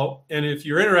guys to help. And if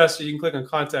you're interested, you can click on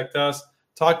contact us,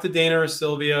 talk to Dana or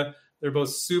Sylvia. They're both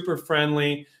super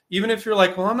friendly. Even if you're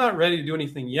like, well, I'm not ready to do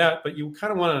anything yet, but you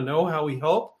kind of want to know how we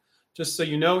help, just so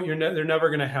you know, they're never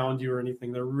going to hound you or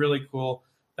anything. They're really cool.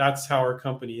 That's how our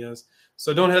company is.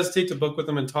 So don't hesitate to book with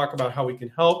them and talk about how we can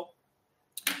help.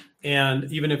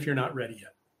 And even if you're not ready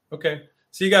yet. Okay.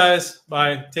 See you guys.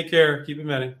 Bye. Take care. Keep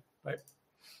inventing. Bye.